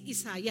ay si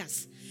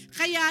Isaias.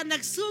 Kaya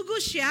nagsugo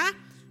siya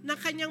ng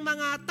kanyang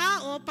mga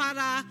tao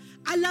para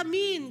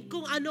alamin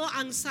kung ano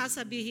ang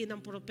sasabihin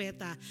ng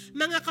propeta.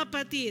 Mga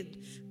kapatid,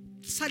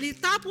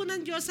 salita po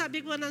ng Diyos,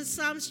 sabi ko ng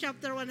Psalms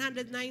chapter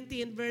 119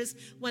 verse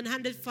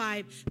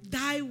 105,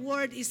 Thy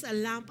word is a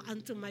lamp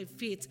unto my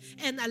feet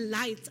and a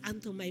light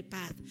unto my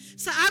path.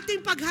 Sa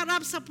ating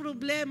pagharap sa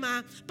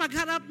problema,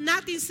 pagharap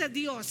natin sa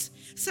Diyos,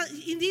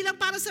 hindi lang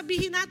para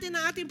sabihin natin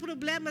ang ating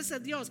problema sa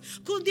Diyos,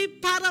 kundi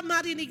para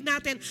marinig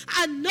natin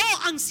ano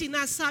ang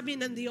sinasabi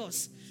ng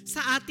Diyos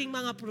sa ating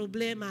mga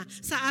problema,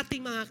 sa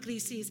ating mga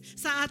krisis,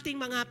 sa ating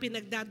mga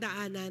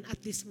pinagdadaanan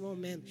at this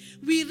moment.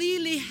 We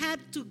really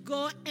have to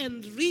go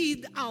and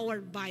read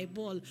our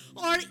Bible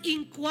or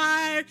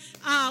inquire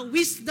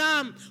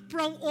wisdom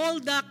from all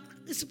the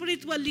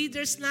spiritual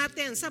leaders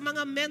natin, sa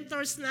mga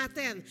mentors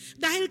natin.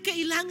 Dahil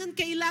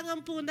kailangan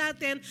po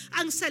natin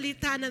ang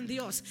salita ng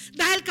Diyos.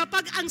 Dahil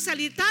kapag ang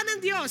salita ng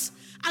Diyos,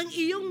 ang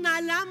iyong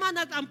nalaman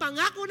at ang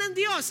pangako ng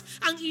Diyos,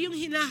 ang iyong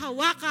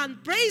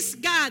hinahawakan, praise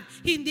God,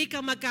 hindi ka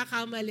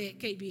magkakamali,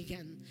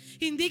 kaibigan.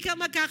 Hindi ka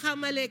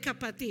magkakamali,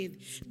 kapatid.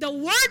 The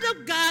Word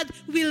of God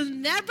will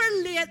never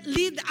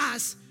lead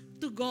us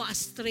to go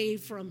astray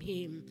from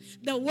Him.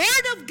 The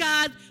Word of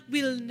God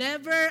will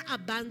never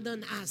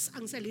abandon us.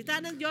 Ang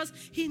salita ng Diyos,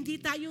 hindi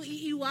tayo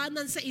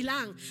iiwanan sa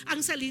ilang.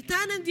 Ang salita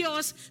ng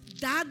Diyos,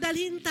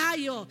 dadalhin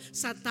tayo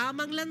sa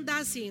tamang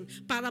landasin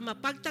para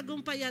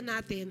mapagtagumpayan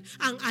natin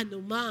ang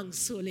anumang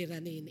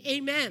suliranin.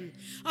 Amen.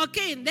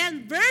 Okay,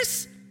 then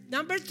verse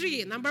number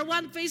 3. Number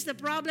 1, face the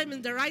problem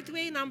in the right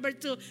way. Number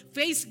 2,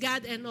 face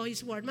God and know His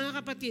Word. Mga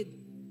kapatid,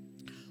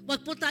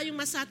 wag po tayong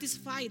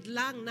masatisfied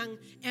lang ng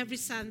every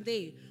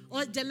Sunday. O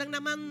andyan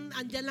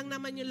lang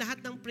naman yung lahat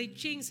ng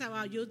preaching sa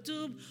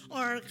YouTube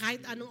or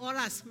kahit anong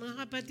oras. Mga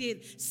kapatid,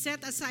 set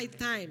aside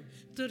time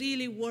to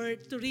really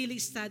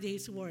study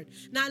His Word.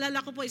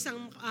 Naalala ko po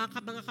isang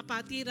mga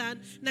kapatiran,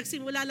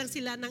 nagsimula lang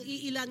sila ng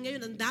iilan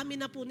ngayon. Ang dami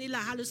na po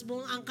nila, halos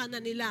buong angka na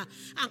nila.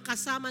 Ang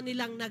kasama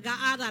nilang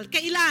nag-aaral.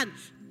 Kailan?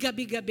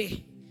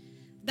 Gabi-gabi.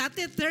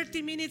 Dati 30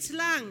 minutes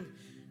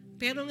lang.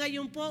 Pero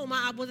ngayon po,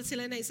 umaabot na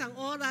sila ng 1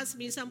 oras.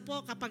 Minsan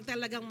po, kapag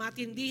talagang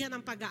matindihan ang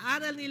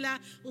pag-aaral nila,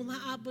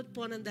 umaabot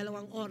po ng 2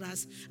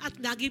 oras. At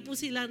lagi po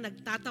sila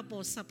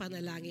nagtatapos sa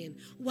panalangin.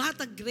 What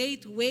a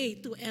great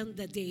way to end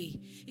the day.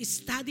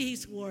 Study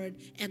His Word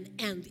and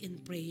end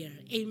in prayer.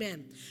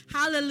 Amen.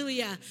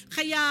 Hallelujah.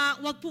 Kaya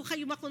wag po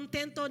kayo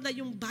makontento na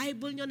yung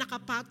Bible nyo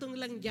nakapatong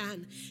lang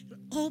dyan.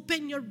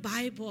 Open your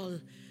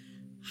Bible.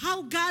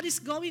 How God is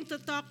going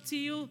to talk to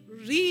you,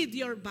 read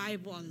your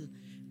Bible.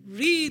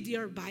 Read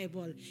your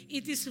Bible.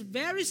 It is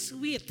very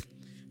sweet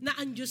na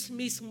ang Diyos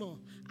mismo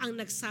ang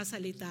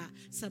nagsasalita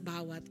sa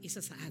bawat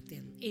isa sa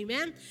atin.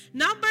 Amen?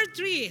 Number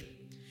 3,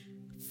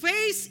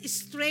 face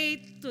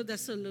straight to the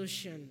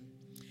solution.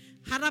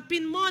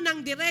 Harapin mo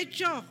ng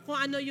diretso kung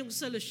ano yung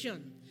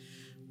solusyon.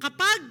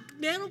 Kapag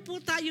meron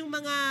po tayong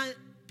mga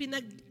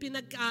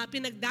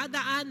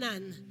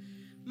pinagdadaanan,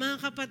 mga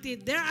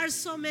kapatid, there are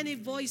so many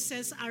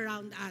voices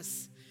around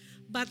us.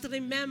 But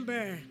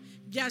remember,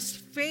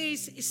 just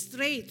face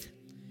straight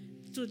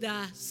to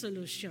the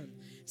solution.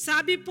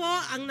 Sabi po,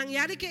 ang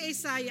nangyari kay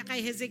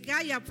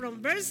Hezekiah from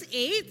verse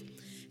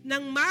 8,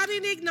 nang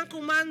marinig ng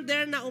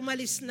commander na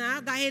umalis na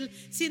dahil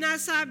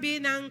sinasabi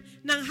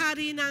ng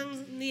hari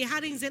ni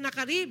Haring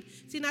Sennacherib,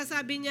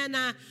 sinasabi niya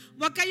na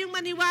huwag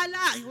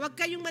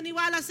kayong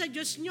maniwala sa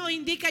Diyos nyo,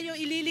 hindi kayo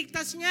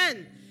ililigtas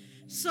niyan.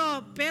 So,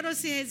 pero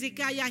si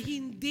Hezekiah,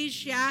 hindi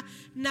siya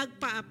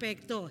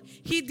nagpa-apekto.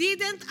 He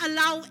didn't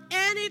allow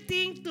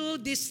anything to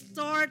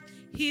distort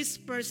his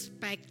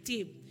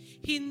perspective.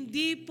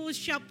 Hindi po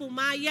siya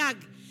pumayag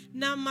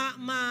na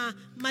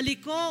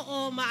maliko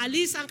o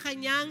maalis ang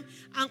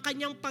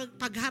kanyang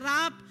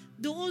pagharap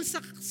doon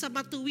sa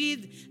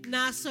matuwid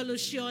na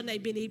solusyon na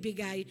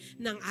ibinibigay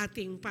ng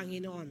ating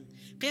Panginoon.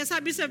 Kaya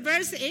sabi sa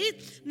verse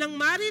 8, nang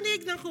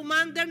marinig ng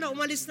commander na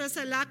umalis na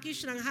sa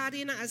Lachish ng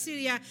hari ng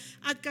Assyria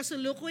at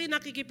kasulukuy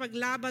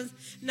nakikipaglaban,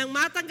 nang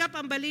matanggap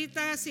ang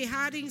balita si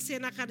Haring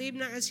Sennacherib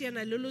ng Assyria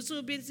na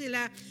lulusubin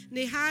sila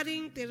ni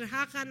Haring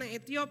Tirhaka ng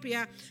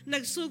Ethiopia,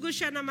 nagsugo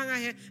siya ng mga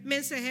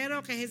mensahero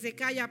kay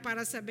Hezekiah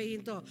para sabihin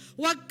to,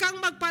 huwag kang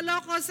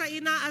magpaloko sa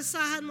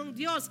inaasahan mong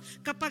Diyos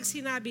kapag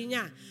sinabi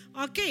niya.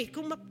 Okay,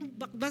 kung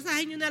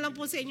basahin nyo na lang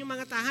po sa inyong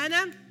mga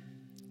tahanan,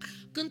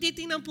 kung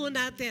titingnan po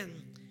natin,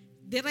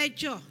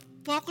 diretso,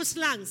 focus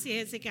lang si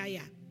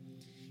Hezekiah.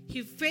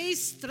 He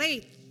faced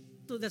straight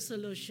to the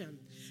solution.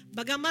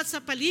 Bagamat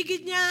sa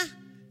paligid niya,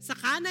 sa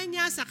kanan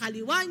niya, sa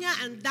kaliwa niya,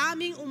 ang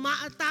daming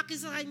umaatake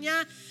sa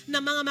kanya na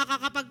mga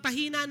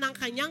makakapagpahina ng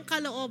kanyang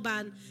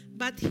kalooban,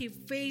 but he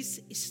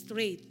faced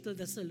straight to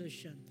the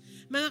solution.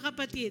 Mga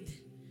kapatid,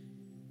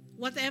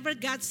 whatever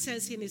God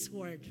says in His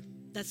Word,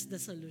 that's the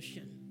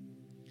solution.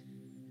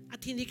 At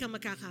hindi ka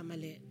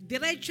magkakamali.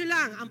 Diretso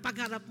lang ang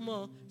pagharap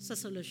mo sa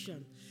solusyon.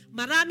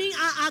 Maraming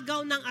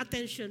aagaw ng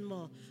attention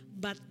mo,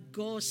 but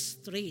go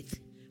straight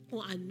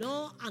kung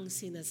ano ang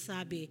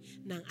sinasabi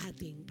ng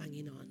ating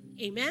Panginoon.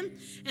 Amen?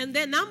 And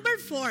then number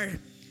 4,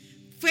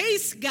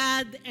 face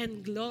God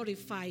and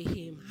glorify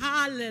Him.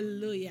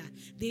 Hallelujah.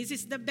 This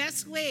is the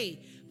best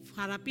way.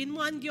 Harapin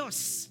mo ang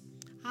Diyos.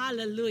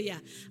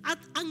 Hallelujah. At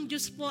ang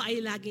Diyos po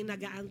ay laging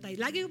nag-aantay.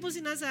 Lagi ko po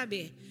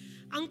sinasabi,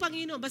 ang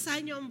Panginoon,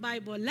 basahin niyo ang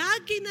Bible,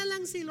 lagi na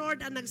lang si Lord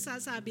ang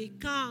nagsasabi,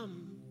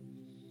 come.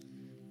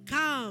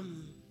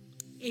 Come.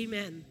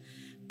 Amen.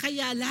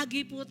 Kaya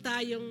lagi po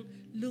tayong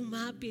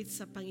lumapit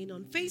sa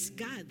Panginoon. Face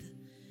God.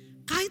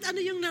 Kahit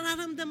ano yung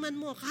nararamdaman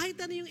mo, kahit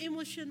ano yung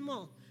emosyon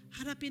mo,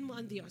 harapin mo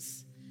ang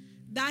Diyos.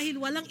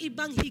 Dahil walang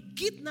ibang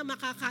higit na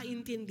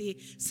makakaintindi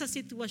sa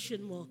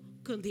sitwasyon mo,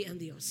 kundi ang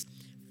Diyos.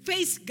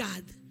 Face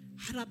God.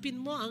 Harapin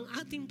mo ang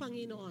ating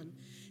Panginoon.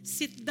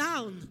 Sit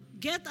down.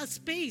 Get a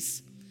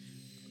space.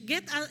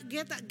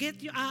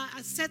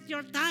 Set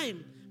your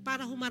time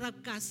para humarap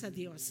ka sa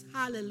Diyos.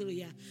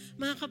 Hallelujah.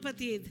 Mga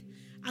kapatid,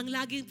 ang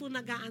lagi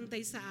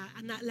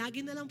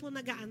na lang po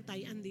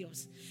nag-aantay ang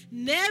Diyos.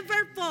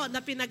 Never po na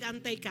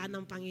pinag-antay ka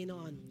ng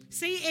Panginoon.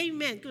 Say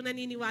amen kung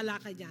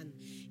naniniwala ka dyan.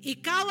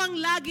 Ikaw ang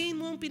lagi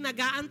mong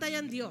pinag-aantay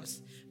ang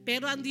Diyos.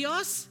 Pero ang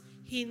Diyos,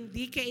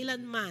 hindi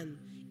kailanman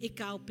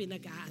ikaw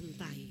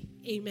pinag-aantay.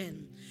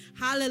 Amen.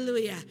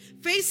 Hallelujah.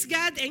 Praise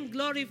God and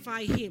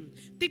glorify Him.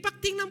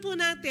 Tingnan po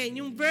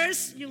natin yung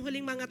verse, yung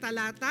huling mga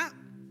talata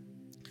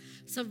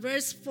sa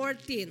verse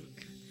 14.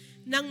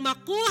 Nang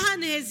makuha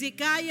ni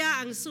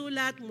Hezekiah ang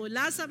sulat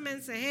mula sa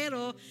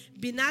mensahero,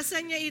 binasa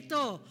niya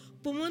ito.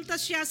 Pumunta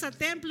siya sa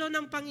templo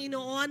ng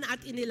Panginoon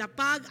at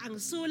inilapag ang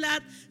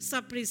sulat sa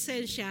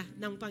presensya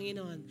ng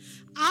Panginoon.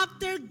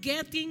 After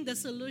getting the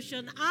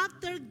solution,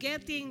 after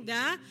getting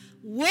the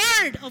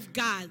word of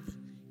God,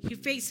 he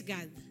faced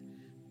God.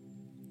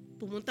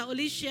 Pumunta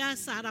ulit siya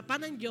sa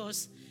harapan ng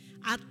Diyos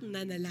at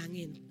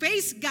nanalangin.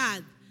 Praise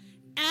God.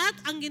 At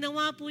ang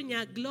ginawa po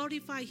niya,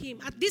 glorify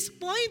Him. At this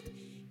point,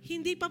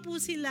 hindi pa po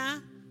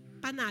sila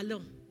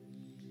panalo.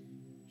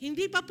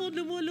 Hindi pa po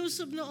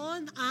lumulusob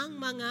noon ang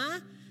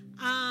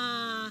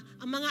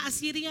mga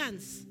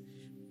Assyrians.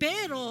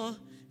 Pero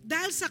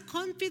dahil sa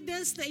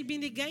confidence na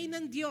ibinigay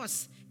ng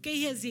Diyos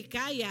kay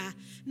Hezekiah,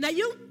 na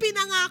yung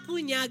pinangako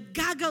niya,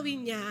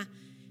 gagawin niya,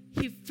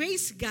 he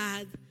faced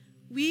God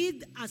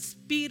with a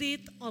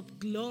spirit of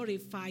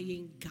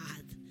glorifying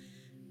God.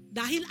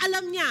 Dahil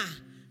alam niya,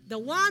 the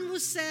one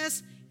who says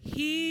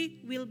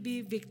he will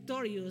be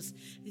victorious,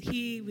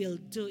 he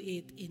will do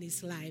it in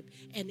his life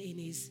and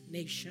in his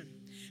nation.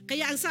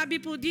 Kaya ang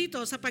sabi po dito,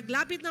 sa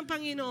paglapit ng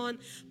Panginoon,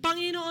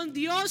 Panginoon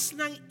Diyos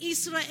ng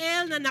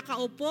Israel na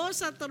nakaupo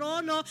sa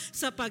trono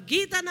sa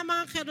pagitan ng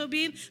mga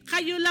kerubin,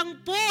 kayo lang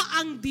po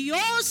ang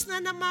Diyos na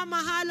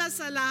namamahala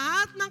sa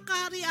lahat ng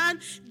kaharian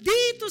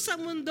dito sa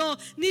mundo.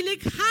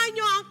 Nilikha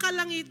nyo ang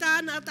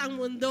kalangitan at ang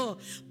mundo.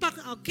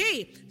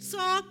 Okay, so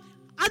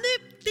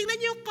tingnan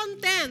nyo yung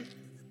content.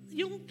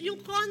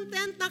 Yung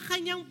content ng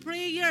kanyang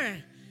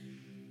prayer.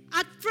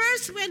 At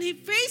first, when he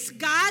faced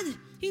God,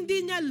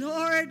 hindi niya,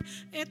 Lord,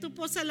 eto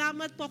po,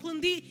 salamat po,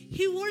 kundi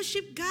he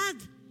worshiped God.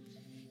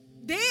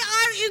 They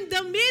are in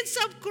the midst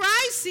of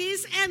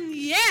crisis, and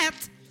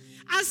yet,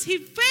 as he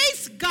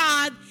faced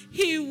God,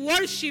 he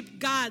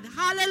worshiped God.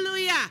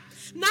 Hallelujah!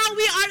 Now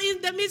we are in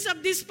the midst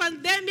of this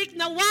pandemic.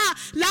 Nawa,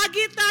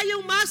 lagi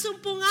tayong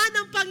masumpungan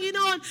ng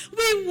Panginoon.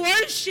 We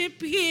worship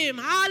Him.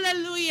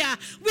 Hallelujah.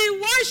 We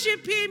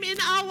worship Him in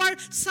our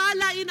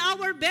sala, in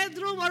our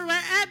bedroom, or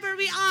wherever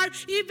we are,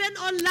 even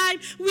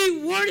online. We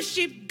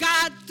worship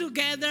God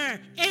together.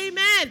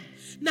 Amen.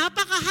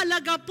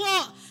 Napakahalaga po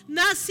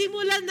na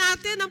simulan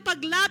natin ang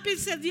paglapit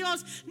sa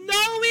Diyos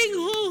knowing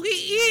who He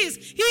is.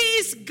 He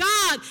is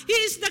God. He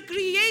is the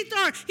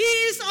Creator. He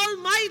is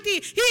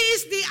Almighty. He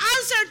is the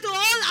answer to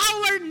all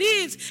our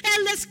needs. And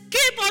let's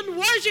keep on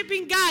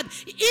worshiping God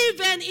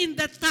even in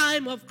the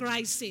time of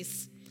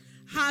crisis.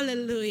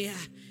 Hallelujah.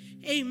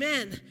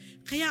 Amen.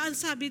 Kaya ang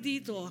sabi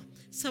dito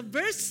sa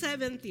verse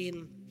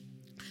 17,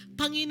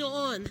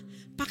 Panginoon,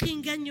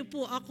 pakinggan niyo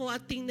po ako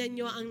at tingnan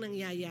niyo ang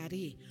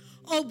nangyayari.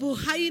 O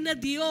buhay na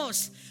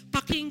Diyos,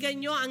 pakinggan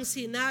nyo ang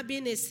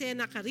sinabi ni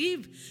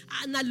Sennacherib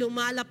na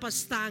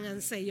lumalapastangan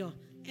sa iyo.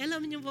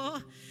 Alam niyo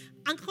po,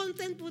 ang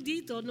content po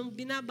dito, nung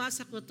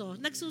binabasa ko to,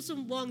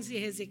 nagsusumbong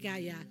si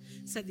Hezekiah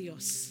sa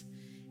Diyos.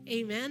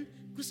 Amen?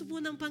 Gusto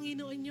po ng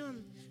Panginoon yun.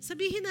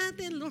 Sabihin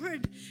natin,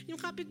 Lord, yung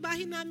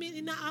kapitbahay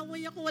namin,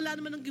 inaaway ako, wala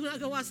naman ang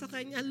ginagawa sa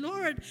kanya.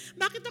 Lord,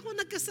 bakit ako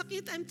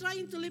nagkasakit? I'm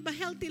trying to live a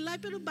healthy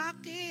life, pero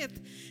bakit?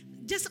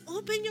 Just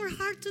open your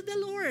heart to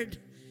the Lord.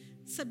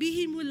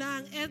 Sabihin mo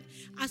lang, and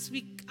as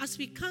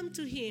we come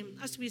to Him,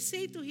 as we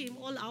say to Him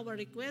all our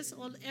requests,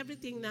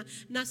 everything na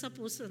nasa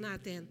puso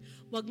natin,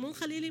 huwag mong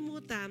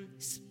kalilimutan,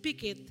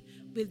 speak it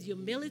with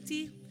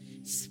humility,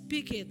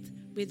 speak it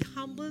with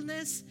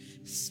humbleness,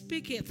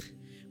 speak it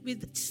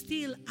with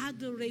still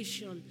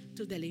adoration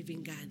to the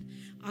living God.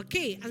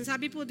 Okay, ang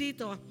sabi po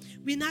dito,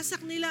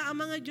 winasak nila ang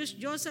mga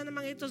Diyos-Diyosan ng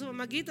mga ito sa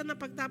pamamagitan ng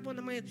pagtapon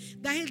ng mga ito,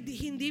 dahil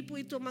hindi po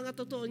ito mga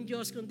totoong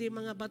Diyos, kundi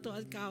mga bato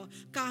at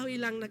kahoy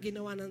lang na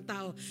ginawa ng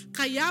tao.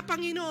 Kaya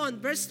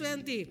Panginoon, verse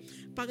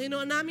 20,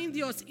 Panginoon naming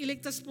Diyos,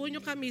 iligtas po niyo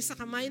kami sa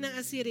kamay ng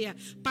Assyria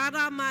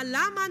para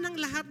malaman ng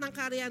lahat ng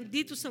kaharian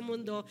dito sa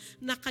mundo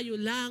na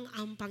kayo lang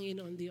ang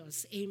Panginoon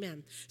Diyos.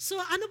 Amen. So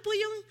ano po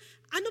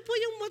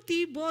yung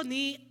motibo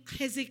ni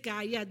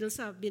Hezekiah dun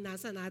sa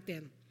binasa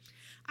natin?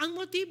 Ang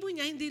motibo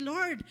niya, hindi,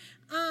 Lord,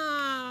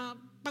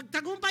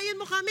 pagtagumpayan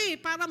mo kami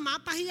para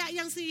mapahiya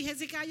yang si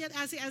Hezekiah,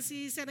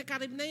 si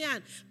Sennacherib na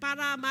yan,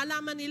 para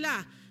malaman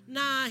nila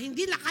na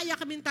hindi na kaya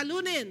kaming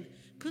talunin.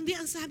 Kundi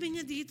ang sabi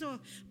niya dito,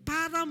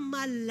 para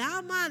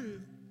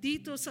malaman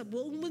dito sa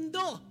buong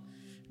mundo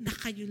na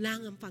kayo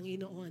lang ang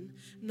Panginoon,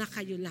 na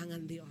kayo lang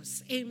ang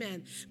Diyos. Amen.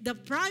 The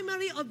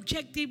primary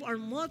objective or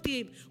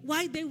motive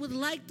why they would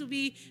like to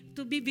be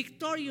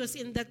victorious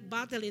in that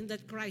battle, in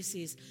that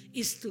crisis,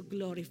 is to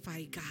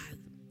glorify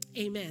God.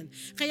 Amen.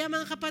 Kaya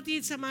mga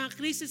kapatid, sa mga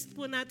crisis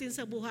po natin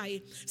sa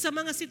buhay, sa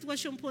mga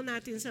sitwasyon po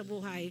natin sa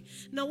buhay,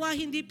 nawa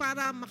hindi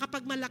para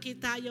makapagmalaki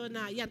tayo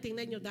na, yan,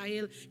 tingnan nyo,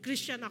 dahil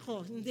Christian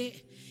ako. Hindi.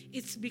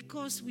 It's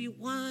because we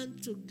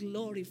want to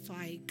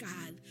glorify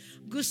God.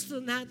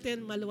 Gusto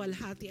natin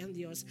maluwalhati ang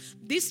Diyos.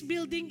 This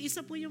building,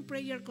 isa po yung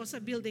prayer ko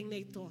sa building na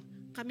ito.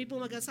 Kami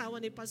po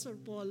mag-asawa ni Pastor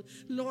Paul,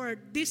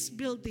 Lord, this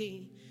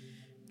building,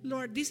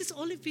 Lord, this is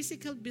only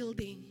physical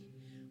building.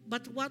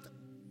 But what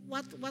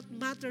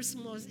matters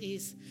most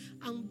is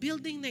ang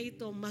building na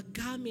ito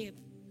magamit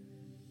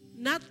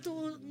not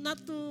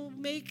to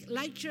make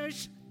Light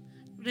Church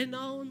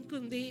renowned,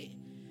 kundi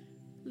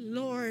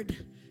Lord,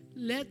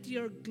 let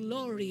your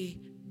glory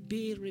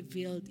be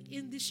revealed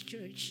in this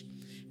church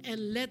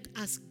and let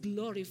us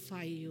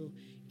glorify you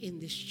in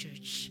this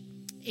church.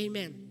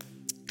 Amen.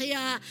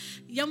 Kaya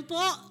yan po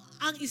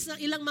ang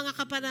ilang mga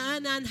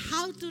kapanaanan,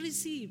 how to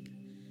receive,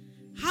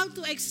 how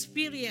to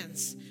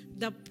experience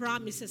the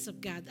promises of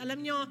God.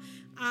 Alam nyo,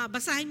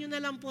 basahin nyo na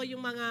lang po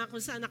yung mga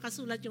kung saan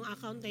nakasulat yung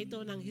account na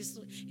ito ng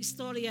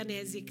istorya ni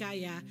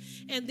Hezekiah.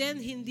 And then,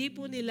 hindi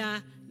po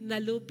nila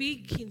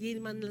nalupig, hindi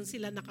man lang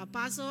sila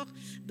nakapasok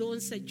doon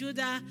sa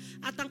Judah.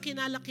 At ang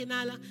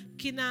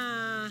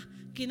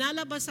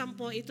kinalabasan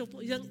po, ito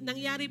po,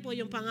 nangyari po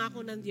yung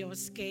pangako ng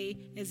Diyos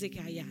kay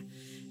Hezekiah.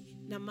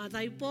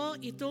 Namatay po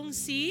itong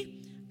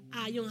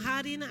yung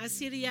hari ng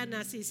Assyria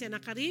na si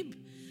Sennacherib.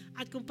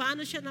 At kung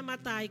paano siya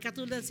namatay,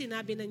 katulad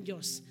sinabi ng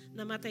Diyos,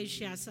 namatay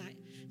siya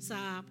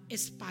sa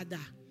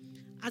espada.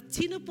 At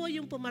sino po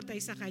yung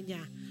pumatay sa kanya?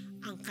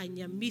 Ang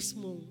kanya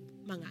mismong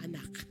mga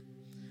anak.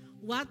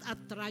 What a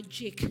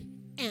tragic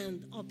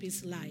end of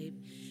his life,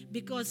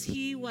 because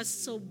he was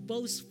so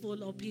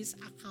boastful of his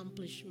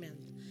accomplishment.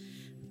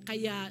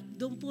 Kaya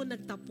doon po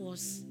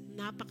nagtapos,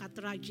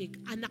 napaka-tragic,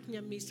 anak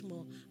niya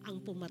mismo ang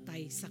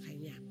pumatay sa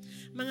kanya.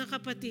 Mga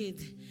kapatid,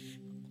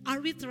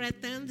 are we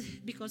threatened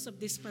because of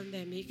this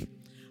pandemic?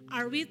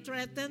 Are we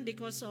threatened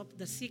because of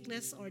the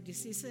sickness or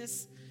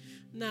diseases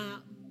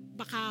na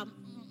baka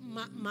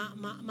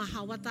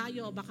mahawa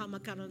tayo o baka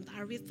magkaroon?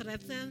 Are we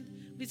threatened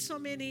with so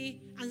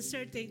many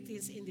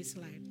uncertainties in this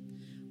life?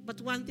 But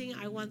one thing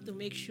I want to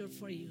make sure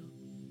for you,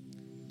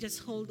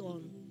 just hold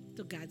on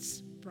to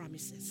God's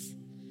promises.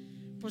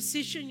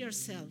 Position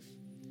yourself.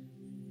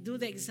 Do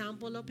the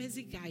example of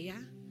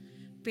Hezekiah.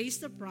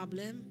 Face the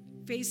problem.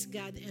 Face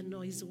God and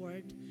know His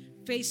word.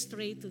 Face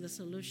straight to the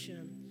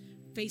solution.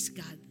 Face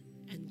God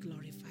and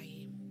glorify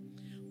Him.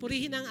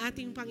 Purihin ang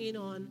ating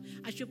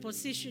Panginoon as you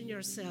position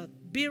yourself.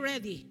 Be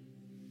ready.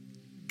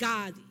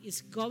 God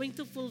is going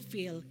to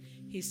fulfill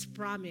His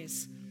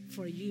promise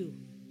for you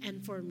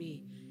and for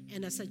me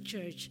and as a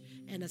church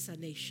and as a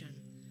nation.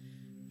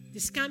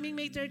 This coming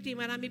May 30,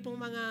 marami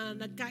pong mga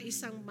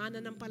nagkaisang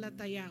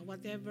mananampalataya,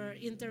 whatever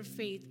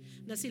interfaith,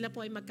 na sila po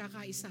ay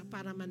magkakaisa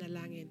para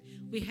manalangin.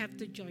 We have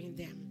to join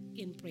them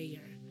in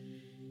prayer.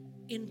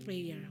 In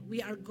prayer. We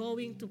are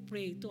going to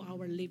pray to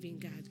our living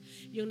God.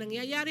 Yung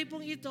nangyayari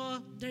pong ito,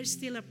 there's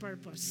still a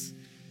purpose.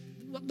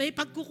 May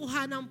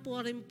pagkukuhanan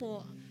po rin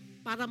po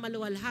para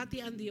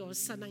maluwalhati ang Diyos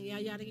sa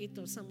nangyayaring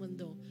ito sa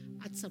mundo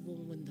at sa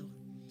buong mundo.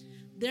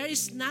 There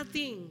is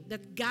nothing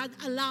that God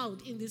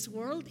allowed in this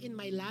world, in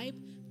my life,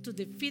 to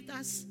defeat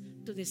us,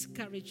 to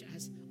discourage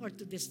us, or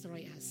to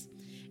destroy us.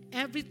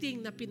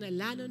 Everything na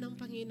pinalano ng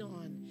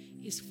Panginoon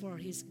is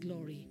for His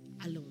glory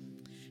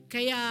alone.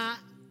 Kaya,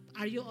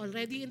 are you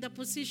already in the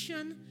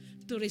position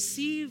to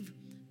receive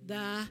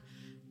the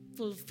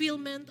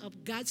fulfillment of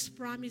God's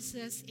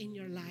promises in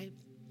your life?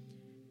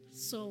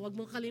 So, wag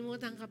mong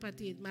kalimutan,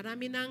 kapatid,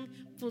 marami ng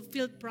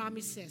fulfilled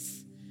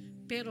promises.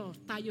 Pero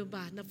tayo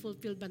ba,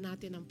 na-fulfill ba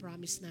natin ang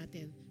promise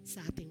natin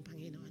sa ating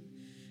Panginoon?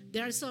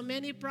 There are so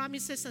many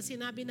promises na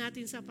sinabi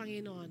natin sa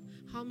Panginoon.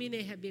 How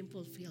many have been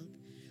fulfilled?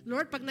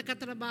 Lord, pag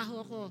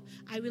nakatrabaho ako,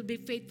 I will be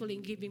faithful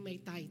in giving my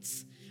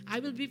tithes.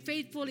 I will be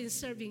faithful in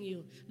serving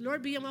you.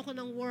 Lord, bigyan mo ako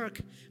ng work.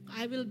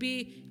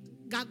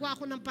 Gagawa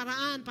ako ng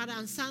paraan para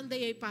ang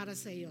Sunday ay para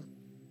sa iyo.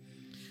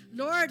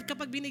 Lord,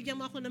 kapag binigyan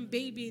mo ako ng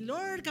baby,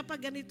 Lord,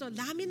 kapag ganito,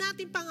 dami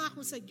natin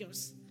pangako sa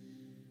Diyos.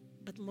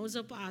 But most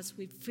of us,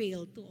 we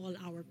fail to all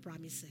our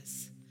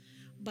promises.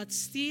 But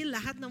still,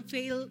 lahat ng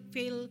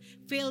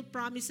failed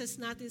promises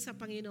natin sa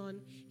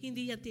Panginoon,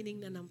 hindi yan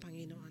tiningnan ng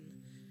Panginoon.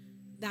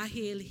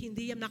 Dahil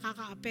hindi yan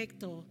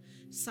nakakaapekto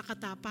sa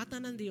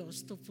katapatan ng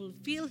Diyos to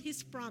fulfill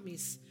His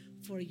promise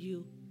for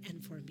you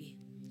and for me.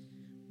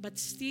 But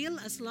still,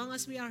 as long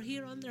as we are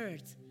here on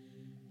earth,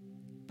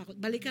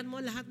 balikan mo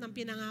lahat ng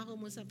pinangako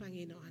mo sa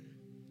Panginoon.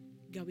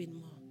 Gawin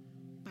mo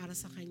para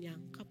sa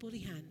Kanyang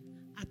kapurihan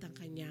at ang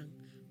Kanyang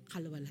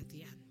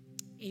kaluwalhatian.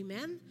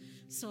 Amen?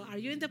 So are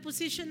you in the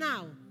position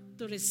now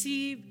to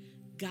receive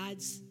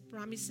God's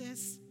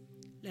promises?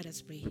 Let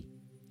us pray.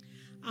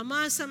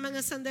 Ama, sa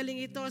mga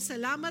sandaling ito,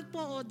 salamat po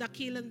o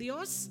dakilang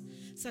Diyos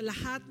sa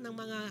lahat ng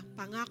mga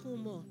pangako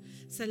mo.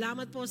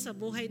 Salamat po sa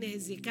buhay ni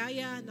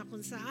Hezekiah na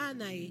kung saan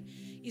ay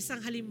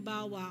isang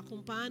halimbawa kung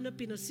paano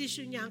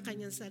pinosisyon niya ang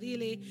kanyang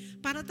sarili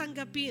para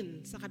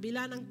tanggapin sa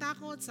kabila ng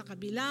takot, sa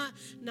kabila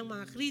ng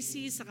mga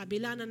krisis, sa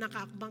kabila ng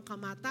nakaakbang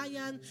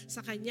kamatayan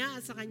sa kanya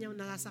at sa kanyang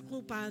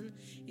nasasakupan,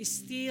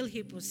 still he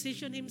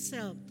positioned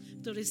himself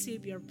to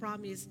receive your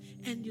promise,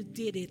 and you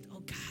did it, oh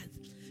God.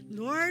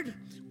 Lord,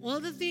 all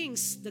the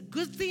things, the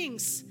good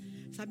things,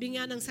 sabi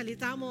nga ng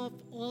salita mo,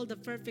 all the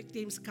perfect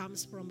things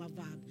comes from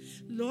above.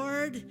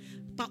 Lord,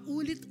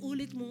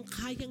 paulit-ulit mong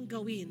kayang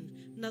gawin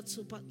na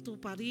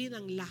tuparin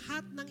ang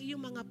lahat ng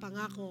iyong mga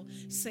pangako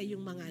sa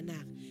iyong mga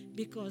anak.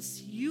 Because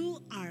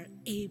you are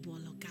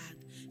able, O God.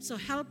 So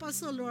help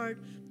us, O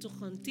Lord, to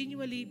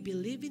continually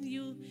believe in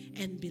you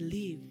and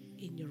believe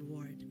in your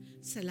word.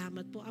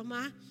 Salamat po,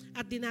 Ama.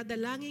 At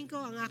dinadalangin ko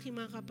ang aking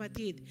mga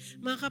kapatid.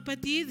 Mga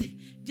kapatid,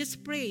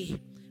 just pray.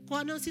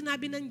 Kung ano ang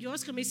sinabi ng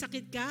Diyos, kung may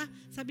sakit ka,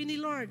 sabi ni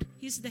Lord,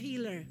 He's the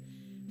healer.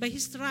 By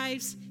His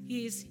stripes,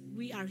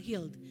 we are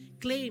healed.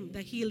 Claim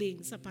the healing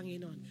sa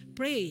Panginoon.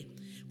 Pray.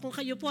 Kung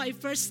kayo po ay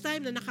first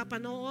time na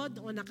nakapanood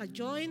o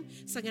naka-join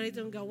sa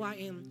ganitong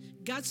gawain,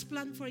 God's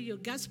plan for you,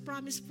 God's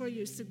promise for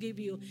you is to give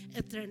you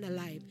eternal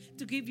life,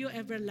 to give you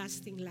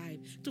everlasting life,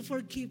 to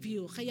forgive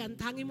you. Kaya ang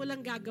tangi mo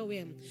lang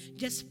gagawin,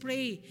 just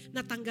pray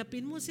na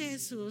tanggapin mo si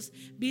Jesus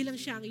bilang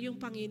siya ang iyong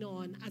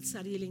Panginoon at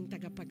sariling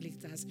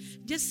tagapagligtas.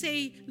 Just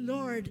say,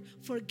 Lord,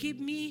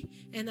 forgive me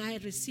and I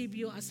receive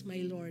you as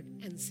my Lord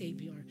and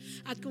Savior.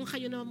 At kung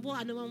kayo naman po,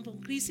 anumang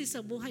pong krisis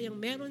sa buhay ang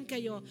meron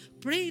kayo,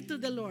 pray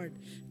to the Lord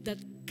that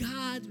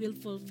God will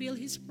fulfill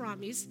His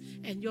promise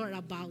and you're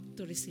about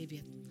to receive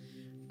it.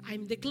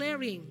 I'm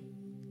declaring,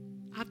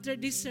 after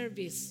this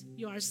service,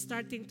 you are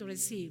starting to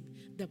receive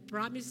the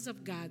promises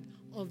of God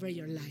over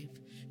your life.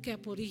 Kaya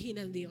purihin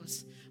ang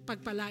Diyos.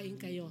 Pagpalain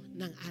kayo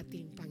ng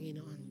ating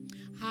Panginoon.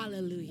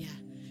 Hallelujah.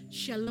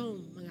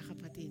 Shalom, mga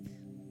kapatid.